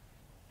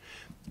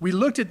 We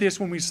looked at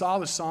this when we saw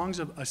the songs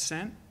of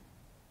ascent.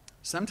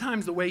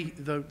 Sometimes the way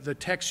the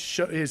text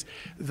is,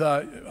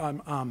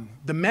 the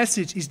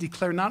message is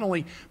declared not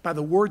only by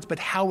the words, but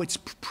how it's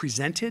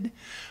presented.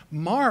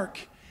 Mark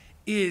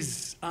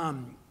is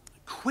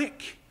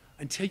quick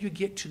until you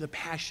get to the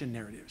passion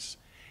narratives,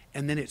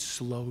 and then it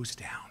slows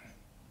down.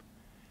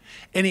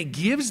 And it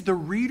gives the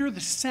reader the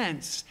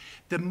sense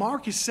that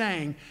Mark is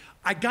saying,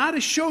 I got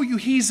to show you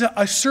he's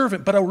a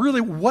servant, but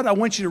what I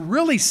want you to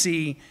really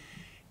see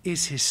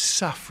is his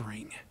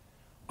suffering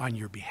on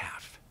your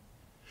behalf.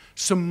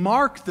 So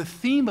the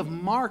theme of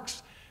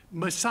Mark's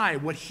Messiah,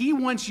 what he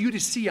wants you to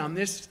see on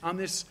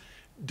this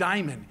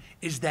diamond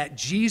is that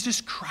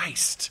Jesus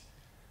Christ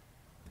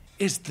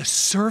is the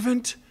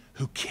servant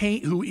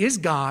who is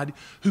God,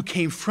 who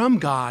came from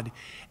God,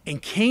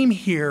 and came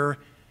here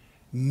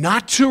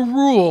not to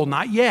rule,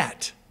 not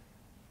yet,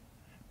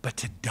 but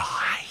to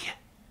die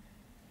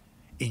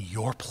in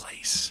your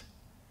place.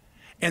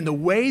 And the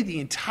way the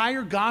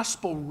entire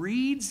gospel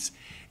reads,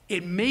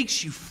 it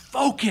makes you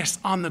focus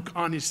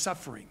on his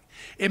suffering.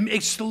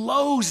 It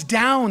slows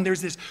down.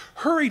 There's this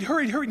hurried.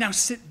 Now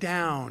sit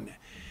down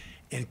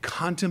and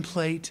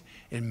contemplate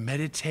and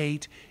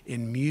meditate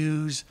and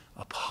muse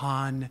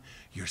upon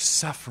your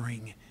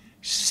suffering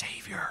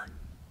Savior.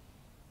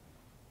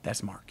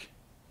 That's Mark.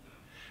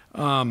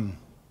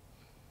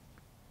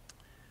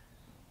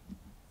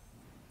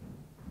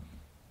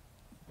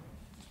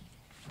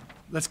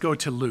 Let's go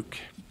to Luke.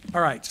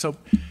 All right, so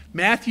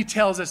Matthew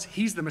tells us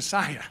he's the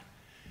Messiah.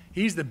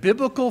 He's the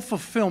biblical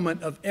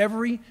fulfillment of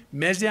every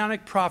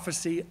messianic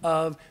prophecy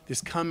of this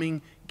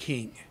coming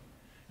king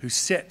who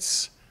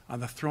sits on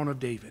the throne of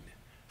David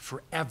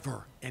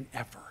forever and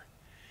ever.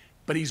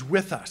 But he's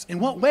with us. In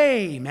what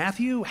way,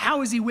 Matthew?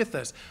 How is he with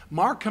us?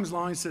 Mark comes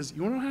along and says,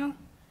 you want to know how?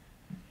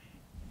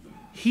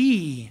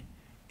 He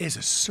is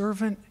a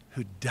servant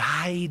who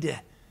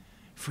died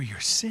for your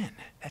sin.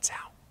 That's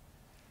how.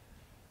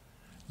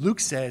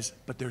 Luke says,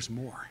 but there's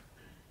more.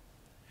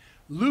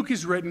 Luke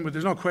is written, but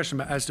there's no question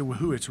as to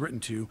who it's written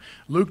to.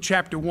 Luke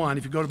chapter 1,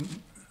 if you go to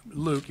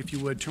Luke, if you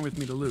would, turn with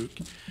me to Luke.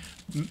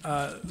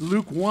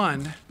 Luke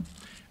 1,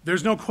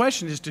 there's no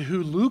question as to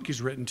who Luke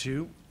is written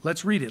to.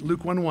 Let's read it,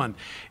 Luke 1:1.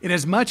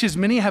 Inasmuch as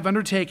many have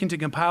undertaken to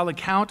compile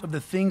account of the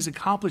things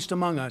accomplished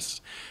among us,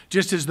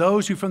 just as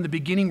those who from the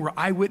beginning were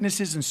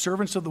eyewitnesses and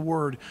servants of the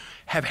word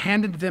have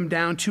handed them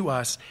down to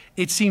us,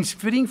 it seems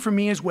fitting for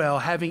me as well,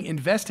 having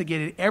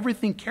investigated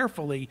everything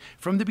carefully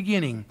from the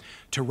beginning,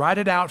 to write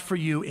it out for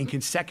you in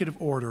consecutive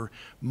order,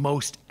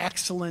 most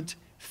excellent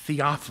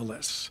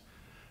Theophilus,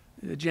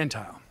 a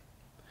Gentile,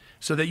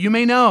 so that you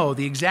may know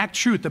the exact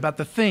truth about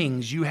the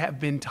things you have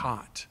been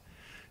taught.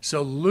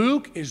 So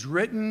Luke is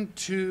written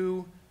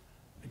to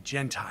a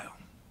Gentile.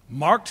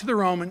 Mark to the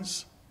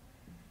Romans,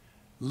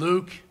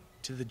 Luke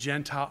to the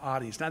Gentile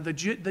audience. Now the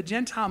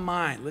Gentile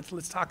mind,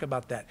 let's talk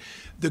about that.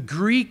 The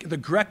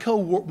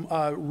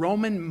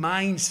Greco-Roman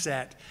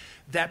mindset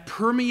that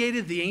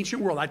permeated the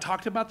ancient world. I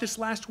talked about this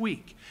last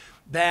week,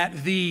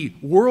 that the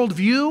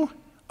worldview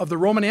of the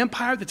Roman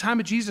Empire at the time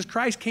of Jesus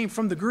Christ came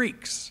from the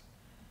Greeks.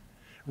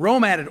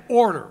 Rome added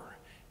order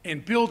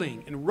and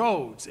building and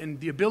roads and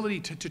the ability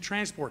to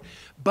transport.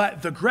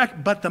 But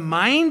the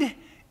mind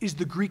is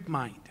the Greek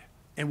mind.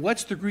 And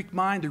what's the Greek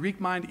mind? The Greek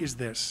mind is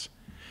this.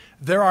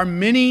 There are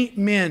many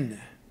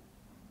men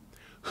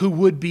who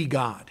would be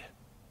God.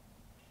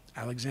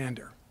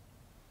 Alexander,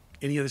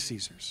 any of the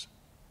Caesars.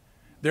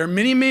 There are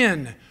many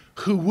men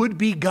who would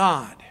be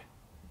God.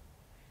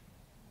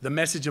 The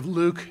message of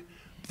Luke,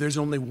 there's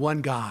only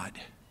one God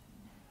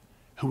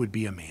who would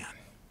be a man.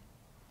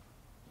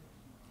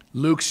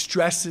 Luke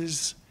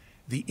stresses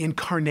the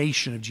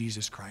incarnation of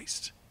Jesus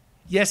Christ.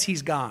 Yes,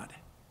 he's God.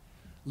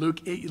 Luke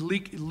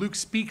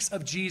speaks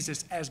of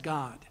Jesus as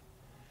God.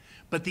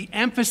 But the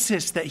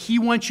emphasis that he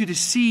wants you to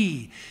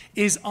see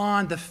is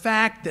on the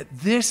fact that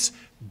this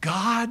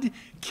God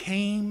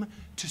came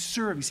to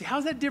serve. You see,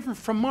 how's that different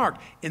from Mark?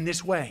 In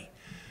this way.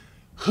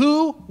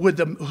 Who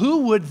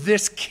would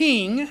this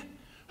king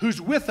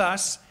who's with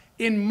us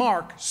in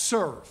Mark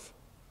serve?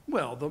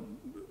 Well,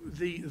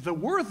 the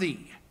worthy,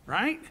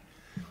 right?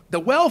 The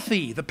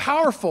wealthy, the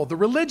powerful, the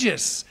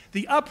religious,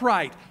 the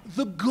upright,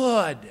 the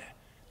good.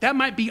 That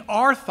might be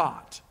our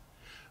thought.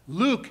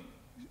 Luke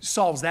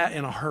solves that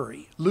in a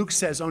hurry. Luke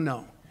says, oh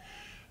no.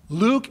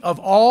 Luke, of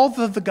all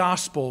the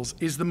Gospels,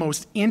 is the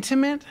most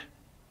intimate,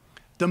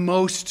 the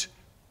most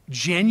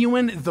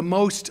genuine, the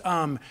most,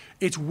 the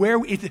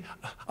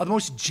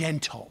most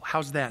gentle.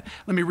 How's that?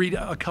 Let me read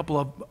a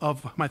couple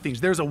of my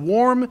things. There's a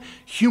warm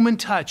human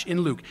touch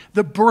in Luke.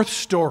 The birth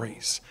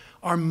stories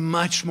are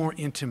much more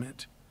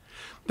intimate.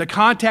 The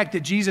contact that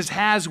Jesus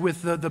has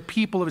with the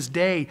people of his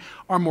day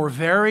are more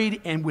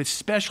varied and with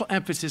special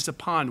emphasis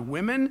upon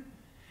women,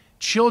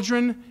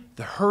 children,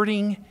 the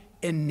hurting,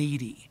 and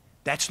needy.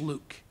 That's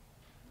Luke.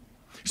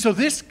 So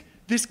this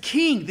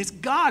king, this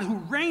God who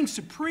reigns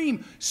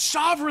supreme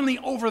sovereignly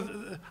over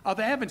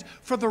the heavens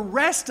for the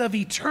rest of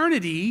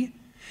eternity,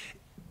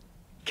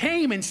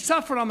 came and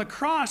suffered on the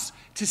cross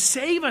to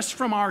save us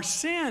from our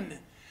sin.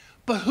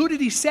 But who did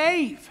he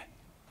save?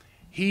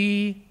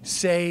 He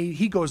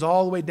goes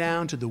all the way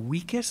down to the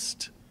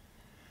weakest,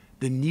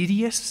 the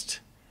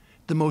neediest,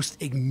 the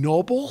most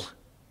ignoble,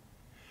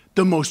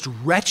 the most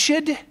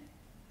wretched,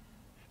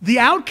 the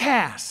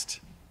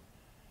outcast.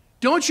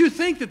 Don't you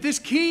think that this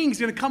king is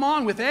going to come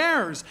on with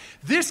heirs?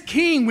 This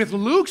king, with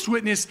Luke's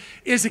witness,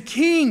 is a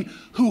king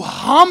who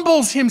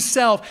humbles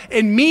himself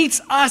and meets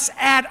us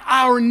at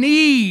our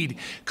need.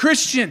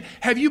 Christian,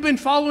 have you been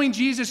following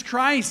Jesus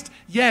Christ?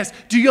 Yes.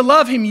 Do you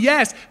love him?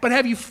 Yes. But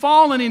have you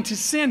fallen into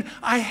sin?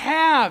 I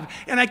have.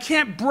 And I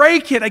can't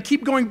break it. I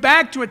keep going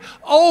back to it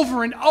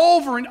over and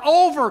over and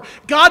over.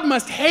 God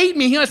must hate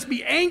me. He must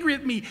be angry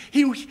at me.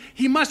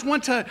 He must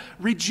want to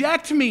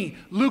reject me.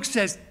 Luke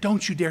says,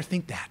 don't you dare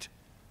think that.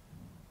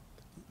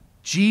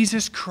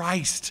 Jesus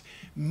Christ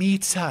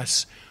meets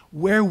us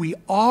where we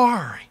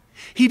are.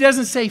 He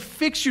doesn't say,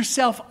 fix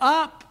yourself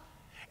up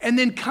and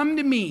then come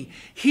to me.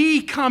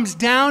 He comes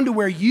down to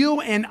where you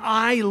and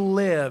I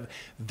live.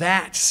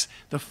 That's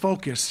the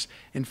focus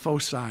and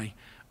foci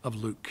of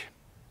Luke.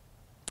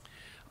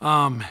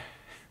 But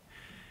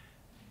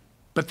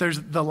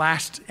there's the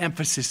last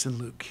emphasis in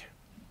Luke,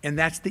 and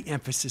that's the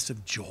emphasis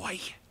of joy.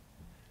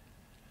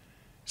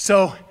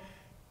 So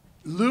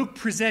Luke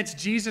presents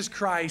Jesus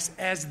Christ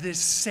as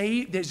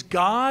this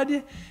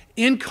God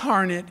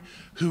incarnate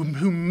who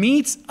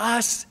meets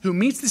us, who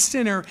meets the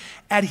sinner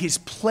at his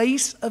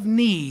place of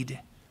need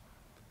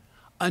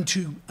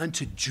unto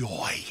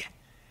joy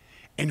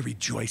and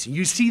rejoicing.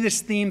 You see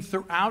this theme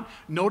throughout.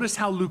 Notice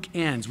how Luke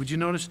ends. Would you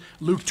notice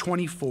Luke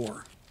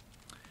 24,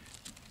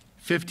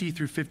 50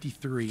 through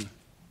 53?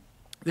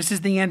 This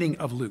is the ending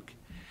of Luke.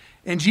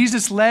 And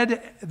Jesus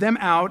led them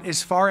out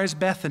as far as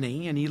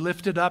Bethany, and he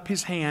lifted up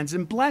his hands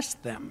and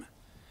blessed them.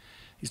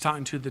 He's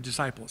talking to the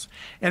disciples.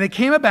 And it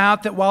came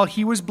about that while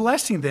he was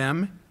blessing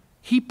them,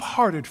 he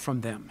parted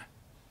from them.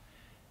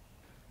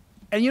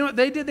 And you know what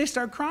they did? They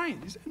started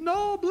crying. They said,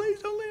 no,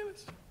 please don't leave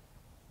us.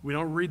 We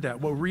don't read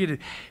that. We'll read it.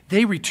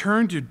 They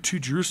returned to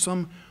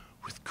Jerusalem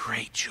with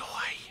great joy.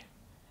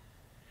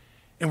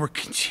 And were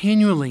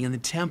continually in the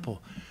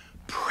temple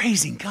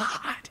praising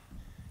God.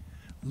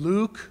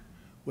 Luke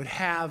would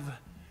have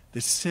the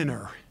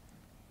sinner,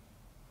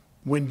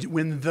 when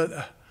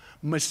the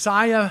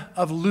Messiah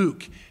of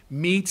Luke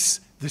meets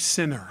the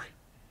sinner,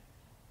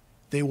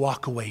 they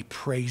walk away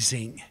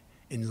praising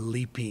and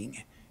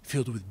leaping,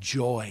 filled with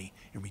joy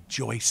and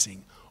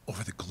rejoicing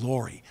over the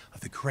glory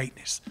of the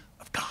greatness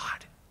of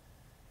God.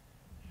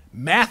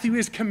 Matthew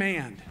is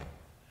command.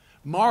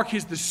 Mark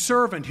is the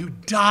servant who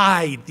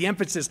died, the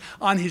emphasis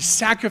on his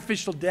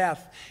sacrificial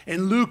death.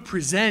 And Luke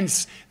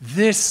presents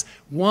this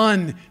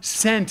one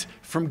sent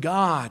from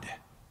God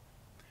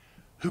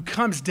who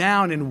comes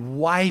down and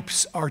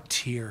wipes our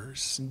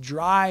tears and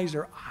dries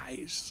our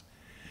eyes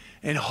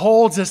and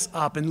holds us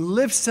up and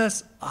lifts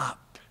us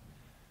up.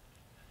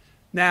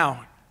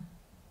 Now,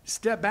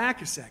 step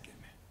back a second.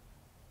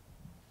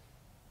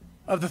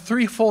 Of the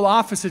threefold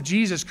office of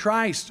Jesus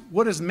Christ,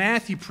 what does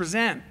Matthew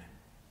present?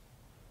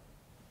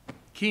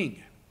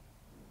 King.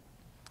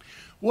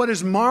 What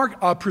does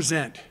Mark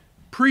present?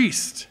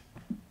 Priest.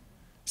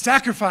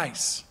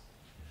 Sacrifice.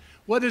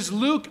 What does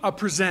Luke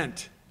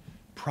present?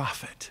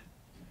 Prophet,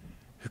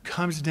 who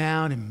comes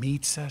down and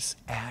meets us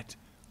at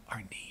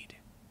our need.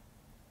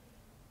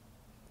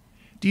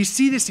 Do you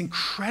see this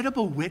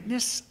incredible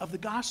witness of the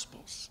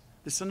Gospels,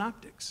 the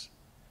Synoptics?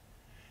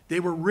 They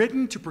were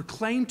written to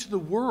proclaim to the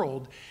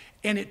world.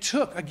 And it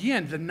took,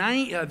 again,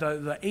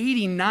 the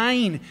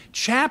 89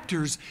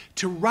 chapters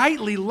to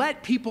rightly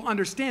let people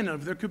understand. Now,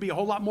 there could be a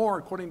whole lot more,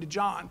 according to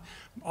John.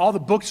 All the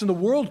books in the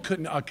world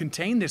couldn't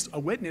contain this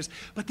witness,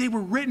 but they were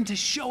written to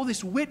show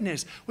this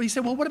witness. Well, you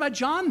say, well, what about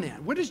John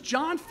then? Where does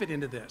John fit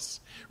into this?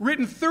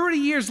 Written 30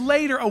 years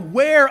later,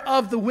 aware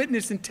of the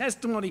witness and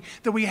testimony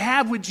that we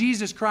have with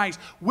Jesus Christ.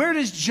 Where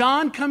does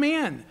John come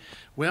in?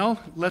 Well,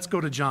 let's go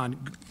to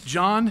John.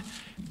 John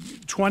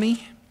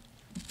 20.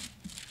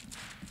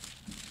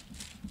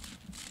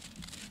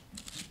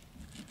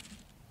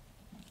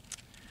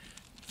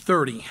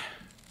 30,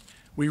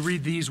 we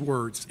read these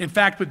words. In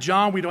fact, with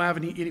John, we don't have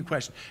any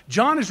question.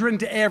 John is written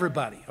to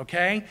everybody,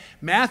 okay?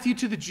 Matthew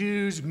to the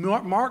Jews,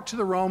 Mark to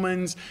the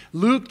Romans,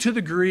 Luke to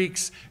the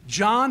Greeks.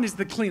 John is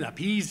the cleanup.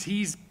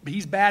 He's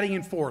batting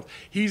in fourth.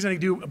 He's going to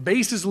do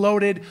bases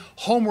loaded,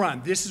 home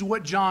run. This is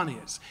what John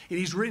is. And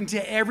he's written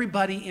to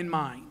everybody in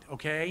mind,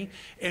 okay?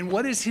 And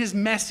what is his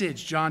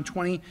message? John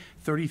 20,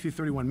 30 through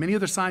 31. Many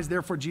other signs,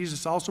 therefore,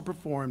 Jesus also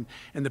performed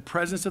in the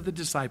presence of the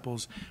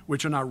disciples,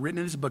 which are not written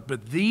in this book,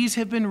 but these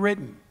have been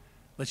written.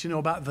 Let you know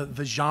about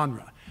the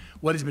genre.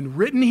 What has been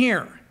written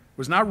here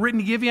was not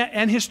written to give you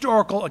an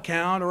historical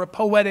account or a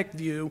poetic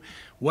view.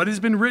 What has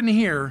been written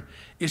here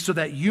is so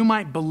that you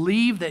might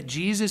believe that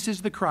Jesus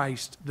is the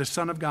Christ, the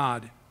Son of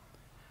God,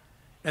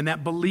 and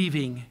that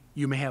believing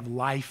you may have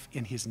life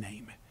in his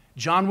name.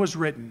 John was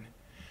written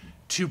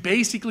to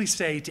basically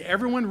say to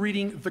everyone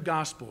reading the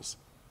Gospels,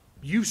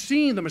 you've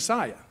seen the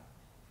Messiah.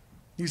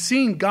 You've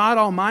seen God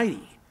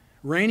Almighty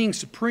reigning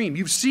supreme.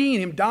 You've seen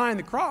him die on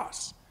the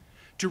cross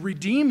to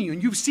redeem you.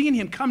 And you've seen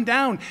him come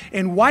down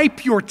and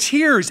wipe your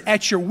tears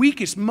at your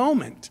weakest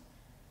moment.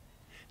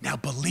 Now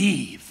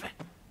believe.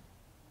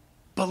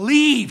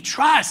 Believe,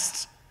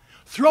 trust.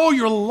 Throw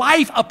your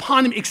life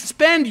upon him.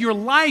 Expend your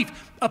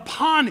life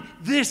upon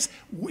this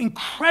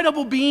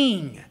incredible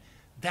being.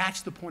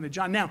 That's the point of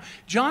John. Now,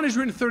 John is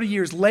written 30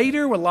 years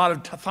later with a lot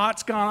of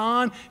thoughts gone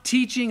on.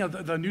 Teaching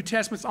of the New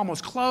Testament's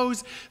almost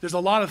closed. There's a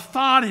lot of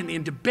thought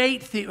and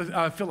debate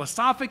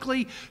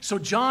philosophically. So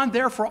John,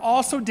 therefore,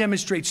 also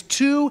demonstrates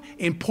two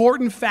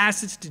important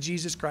facets to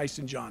Jesus Christ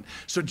in John.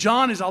 So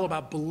John is all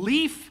about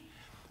belief,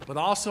 but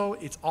also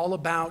it's all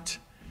about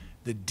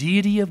the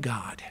deity of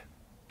God.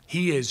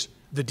 He is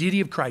the deity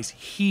of Christ.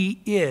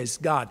 He is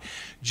God.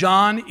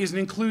 John is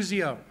an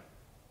inclusio.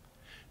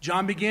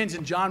 John begins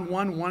in John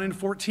 1 and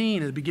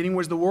 14. In the beginning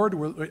was the Word.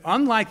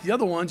 Unlike the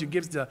other ones who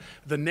gives the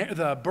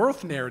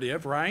birth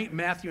narrative, right?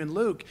 Matthew and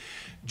Luke.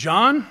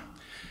 John,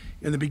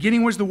 in the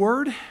beginning was the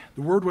Word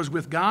was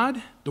with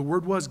God, the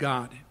Word was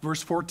God.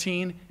 Verse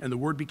 14, and the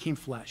Word became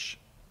flesh.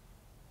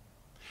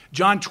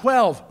 John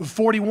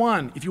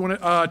 12:41, if you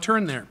want to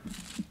turn there,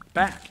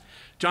 back.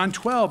 John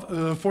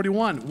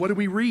 12:41, what do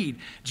we read?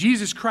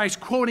 Jesus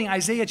Christ quoting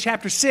Isaiah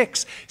chapter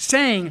 6,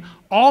 saying,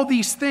 all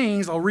these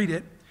things, I'll read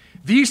it,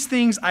 these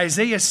things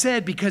Isaiah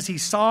said because he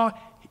saw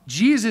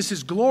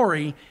Jesus'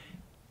 glory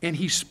and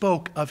he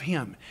spoke of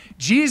him.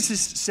 Jesus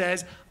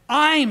says,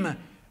 I'm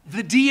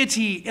the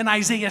deity in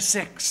Isaiah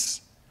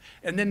 6.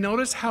 And then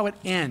notice how it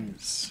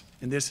ends.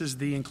 And this is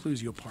the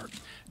inclusio part.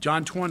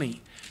 John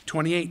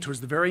 20:28,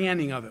 towards the very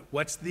ending of it.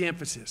 What's the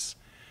emphasis?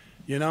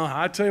 You know,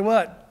 I tell you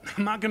what,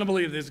 I'm not going to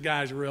believe this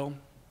guy's real.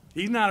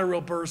 He's not a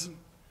real person.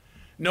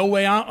 No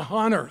way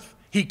on earth.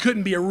 He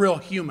couldn't be a real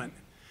human.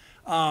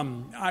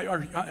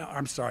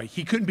 I'm sorry,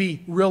 he couldn't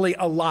be really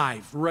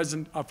alive,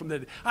 risen from the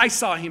dead. I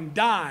saw him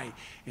die.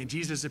 And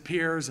Jesus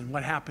appears, and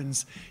what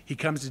happens? He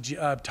comes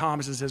to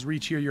Thomas and says,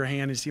 reach here your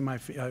hand and see my,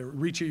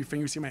 reach here your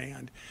finger, see my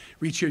hand.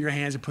 Reach here your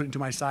hands and put it into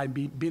my side.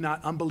 Be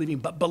not unbelieving,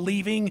 but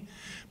believing.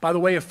 By the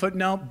way, a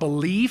footnote,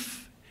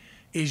 belief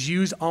is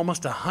used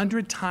almost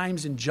 100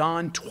 times in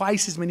John,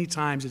 twice as many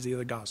times as the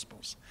other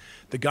Gospels.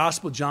 The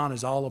Gospel of John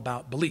is all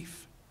about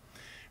belief,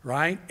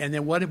 right? And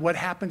then what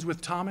happens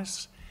with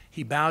Thomas?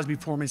 He bows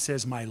before him and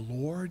says, my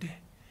Lord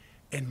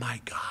and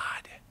my God.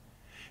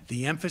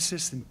 The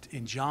emphasis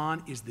in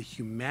John is the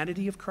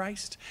humanity of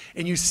Christ.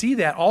 And you see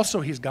that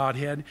also his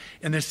Godhead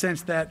in the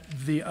sense that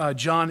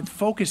John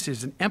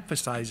focuses and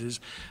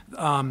emphasizes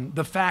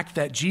the fact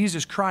that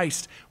Jesus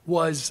Christ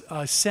was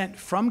sent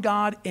from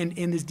God and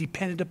is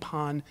dependent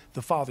upon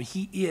the Father.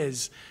 He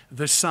is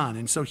the Son.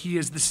 And so he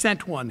is the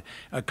sent one,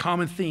 a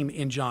common theme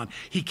in John.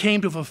 He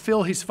came to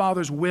fulfill his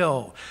Father's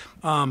will.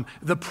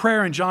 The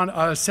prayer in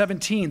John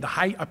 17,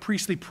 a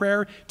priestly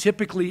prayer,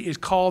 typically is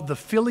called the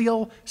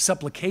filial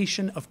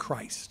supplication of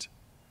Christ.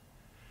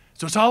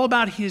 So it's all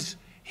about his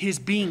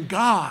being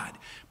God.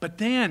 But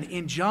then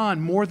in John,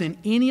 more than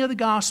any of the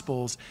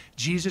Gospels,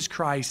 Jesus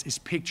Christ is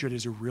pictured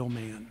as a real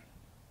man.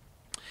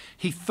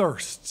 He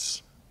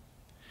thirsts.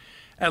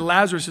 At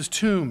Lazarus'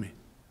 tomb,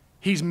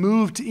 he's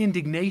moved to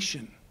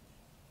indignation.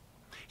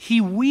 He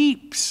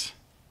weeps.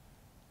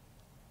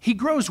 He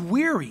grows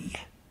weary.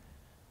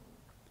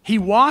 He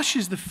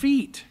washes the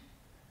feet.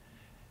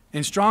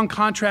 In strong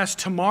contrast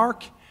to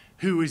Mark,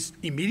 who is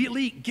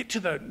immediately get to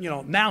the,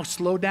 now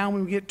slow down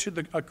when we get to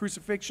the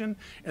crucifixion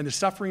and the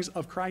sufferings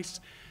of Christ.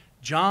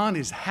 John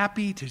is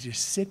happy to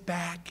just sit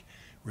back,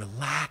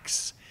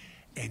 relax,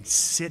 and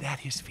sit at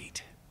his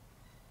feet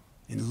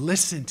and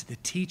listen to the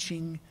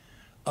teaching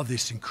of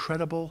this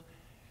incredible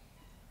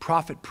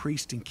prophet,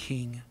 priest, and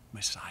king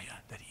Messiah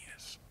that he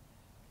is.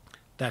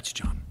 That's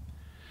John.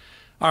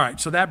 All right,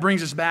 so that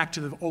brings us back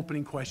to the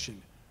opening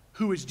question.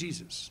 Who is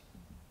Jesus?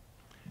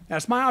 Now,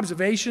 it's my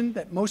observation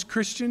that most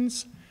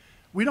Christians,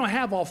 we don't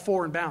have all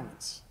four in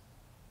balance.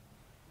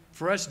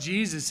 For us,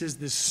 Jesus is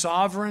this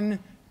sovereign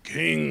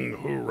king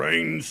who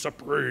reigns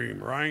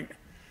supreme, right?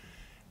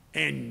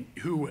 And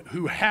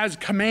who has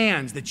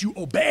commands that you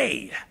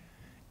obey.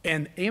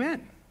 And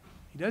amen,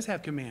 he does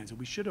have commands that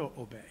we should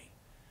obey.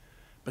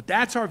 But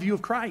that's our view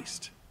of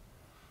Christ.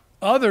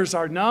 Others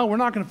are, no, we're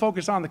not going to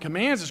focus on the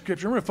commands of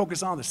Scripture. We're going to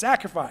focus on the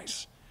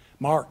sacrifice.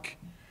 Mark.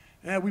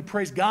 We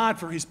praise God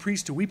for his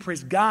priesthood. We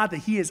praise God that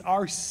he is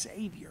our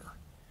Savior.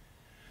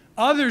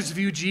 Others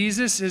view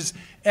Jesus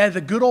as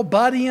the good old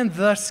buddy in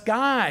the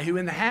sky who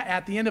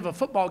at the end of a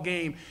football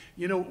game,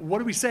 what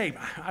do we say?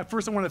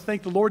 First, I want to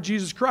thank the Lord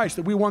Jesus Christ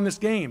that we won this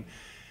game.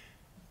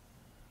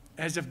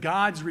 As if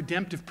God's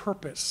redemptive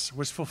purpose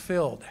was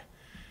fulfilled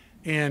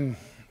in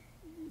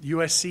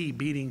USC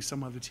beating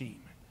some other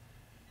team.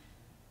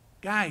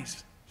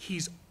 Guys,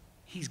 he's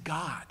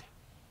God.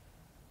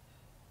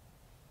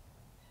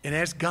 And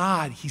as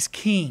God, he's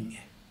king.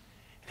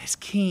 And as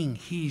king,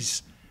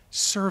 he's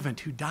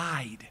servant who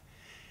died.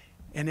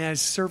 And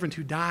as servant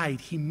who died,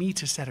 he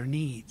meets us at our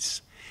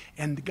needs.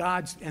 And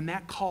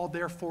that call,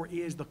 therefore,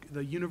 is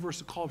the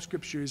universal call of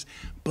Scripture is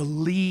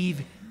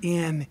believe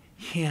in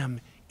him.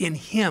 In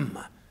him.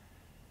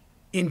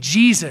 In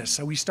Jesus.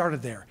 So we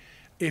started there.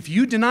 If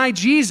you deny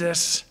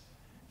Jesus,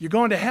 you're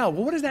going to hell.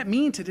 Well, what does that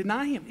mean to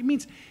deny him? It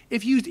means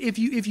if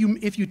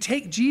you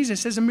take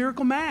Jesus as a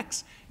miracle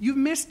max, you've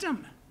missed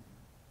him.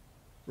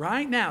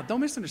 Right? Now,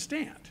 don't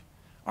misunderstand.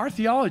 Our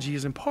theology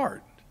is in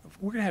part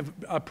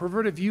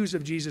perverted views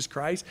of Jesus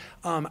Christ,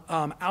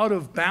 out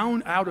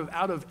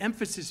of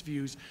emphasis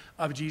views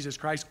of Jesus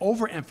Christ,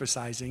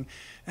 overemphasizing.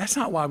 That's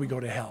not why we go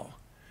to hell.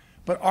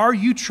 But are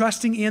you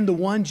trusting in the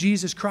one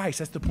Jesus Christ?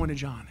 That's the point of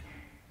John,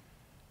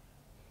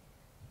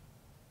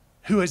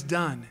 who has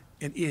done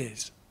and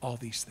is all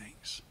these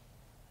things.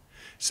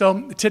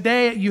 So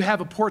today you have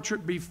a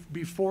portrait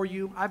before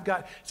you.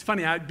 It's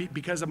funny,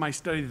 because of my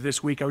study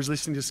this week, I was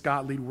listening to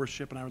Scott lead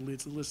worship, and I would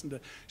listen to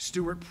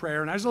Stuart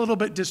prayer, and I was a little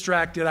bit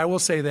distracted, I will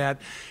say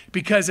that,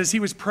 because as he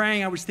was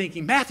praying, I was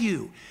thinking,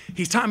 Matthew,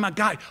 he's talking about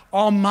God,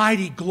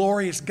 almighty,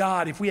 glorious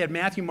God. If we had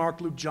Matthew, Mark,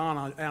 Luke,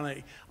 John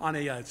on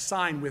a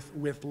sign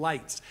with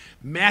lights,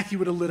 Matthew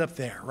would have lit up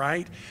there,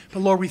 right? But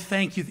Lord, we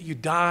thank you that you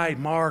died,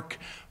 Mark,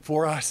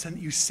 for us, and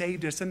you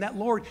saved us, and that,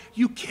 Lord,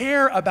 you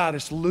care about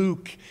us,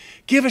 Luke.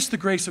 Give us the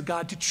grace of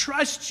God to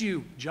trust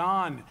you,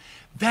 John.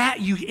 That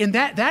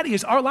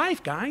is our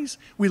life, guys.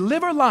 We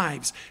live our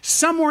lives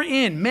somewhere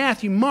in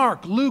Matthew,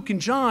 Mark, Luke,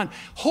 and John,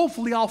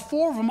 hopefully all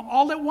four of them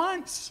all at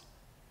once.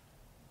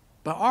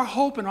 But our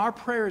hope and our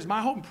prayers,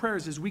 my hope and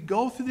prayers, as we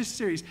go through this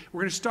series,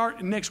 we're going to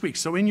start next week.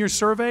 So in your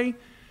survey,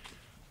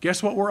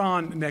 guess what we're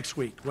on next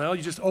week? Well,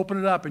 you just open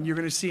it up and you're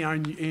going to see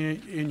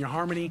in your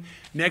harmony.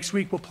 Next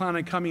week, we'll plan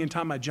on coming and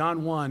talking about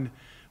John 1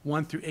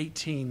 through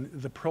 18,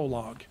 the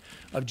prologue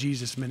of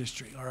Jesus'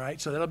 ministry. All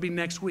right, so that'll be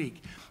next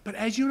week. But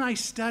as you and I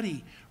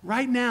study,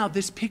 right now,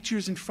 this picture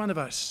is in front of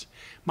us.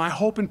 My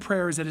hope and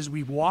prayer is that as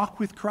we walk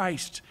with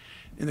Christ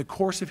in the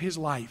course of his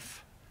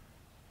life,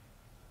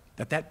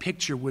 that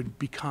picture would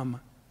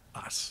become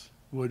us,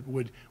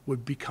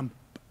 would become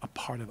a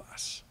part of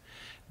us,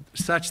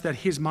 such that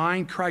his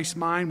mind, Christ's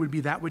mind, would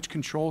be that which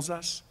controls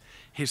us.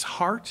 His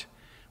heart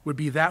would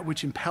be that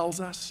which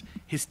impels us.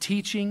 His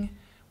teaching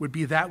would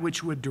be that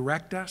which would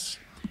direct us.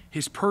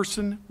 His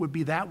person would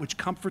be that which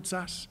comforts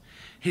us.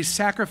 His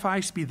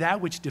sacrifice be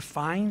that which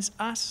defines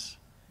us.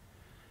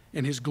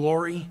 And his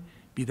glory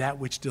be that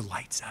which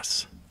delights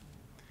us.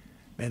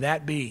 May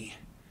that be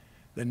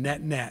the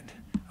net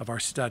of our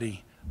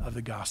study of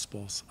the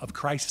Gospels, of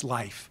Christ's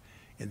life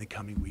in the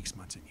coming weeks,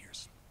 months, and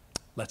years.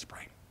 Let's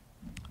pray.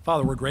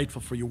 Father, we're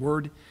grateful for your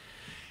word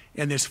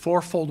and this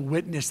fourfold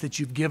witness that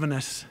you've given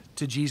us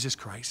to Jesus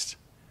Christ.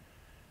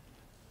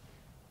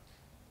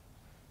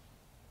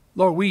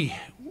 Lord, we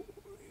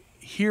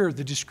hear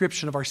the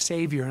description of our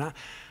Savior, and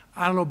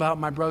I don't know about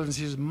my brothers and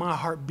sisters, my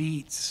heart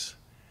beats.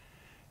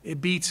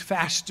 It beats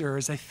faster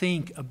as I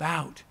think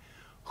about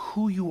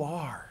who you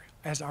are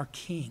as our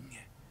King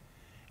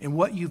and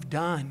what you've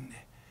done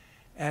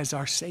as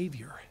our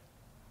Savior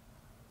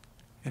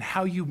and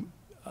how you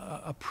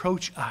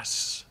approach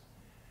us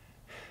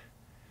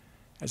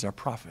as our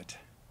prophet.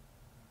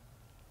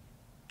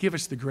 Give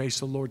us the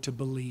grace, O Lord, to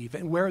believe.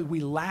 And where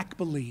we lack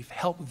belief,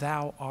 help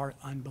thou our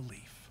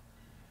unbelief.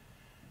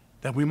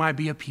 That we might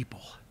be a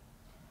people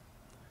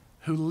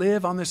who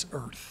live on this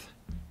earth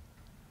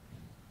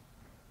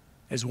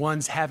as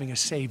ones having a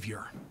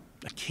Savior,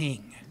 a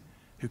King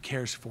who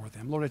cares for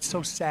them. Lord, it's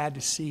so sad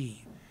to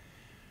see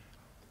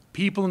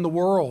people in the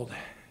world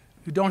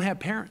who don't have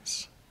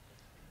parents.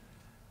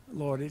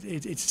 Lord,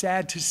 it's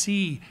sad to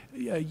see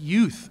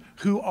youth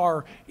who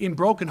are in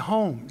broken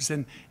homes,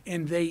 and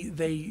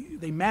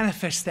they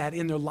manifest that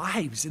in their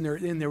lives,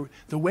 in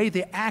the way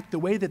they act, the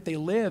way that they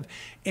live.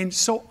 And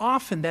so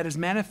often that is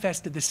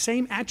manifested, the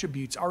same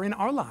attributes are in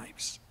our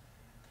lives.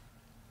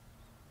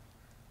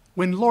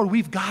 When, Lord,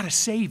 we've got a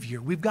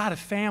Savior, we've got a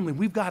family,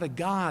 we've got a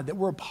God that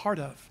we're a part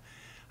of,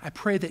 I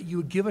pray that you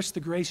would give us the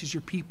grace as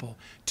your people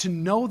to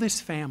know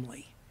this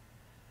family,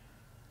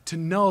 to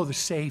know the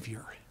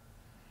Savior,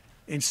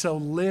 and so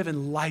live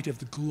in light of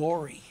the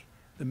glory,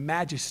 the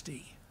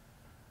majesty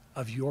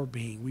of your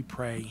being. We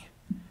pray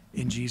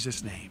in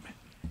Jesus' name.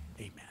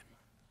 Amen.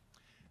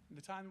 In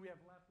the time that we have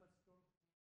left,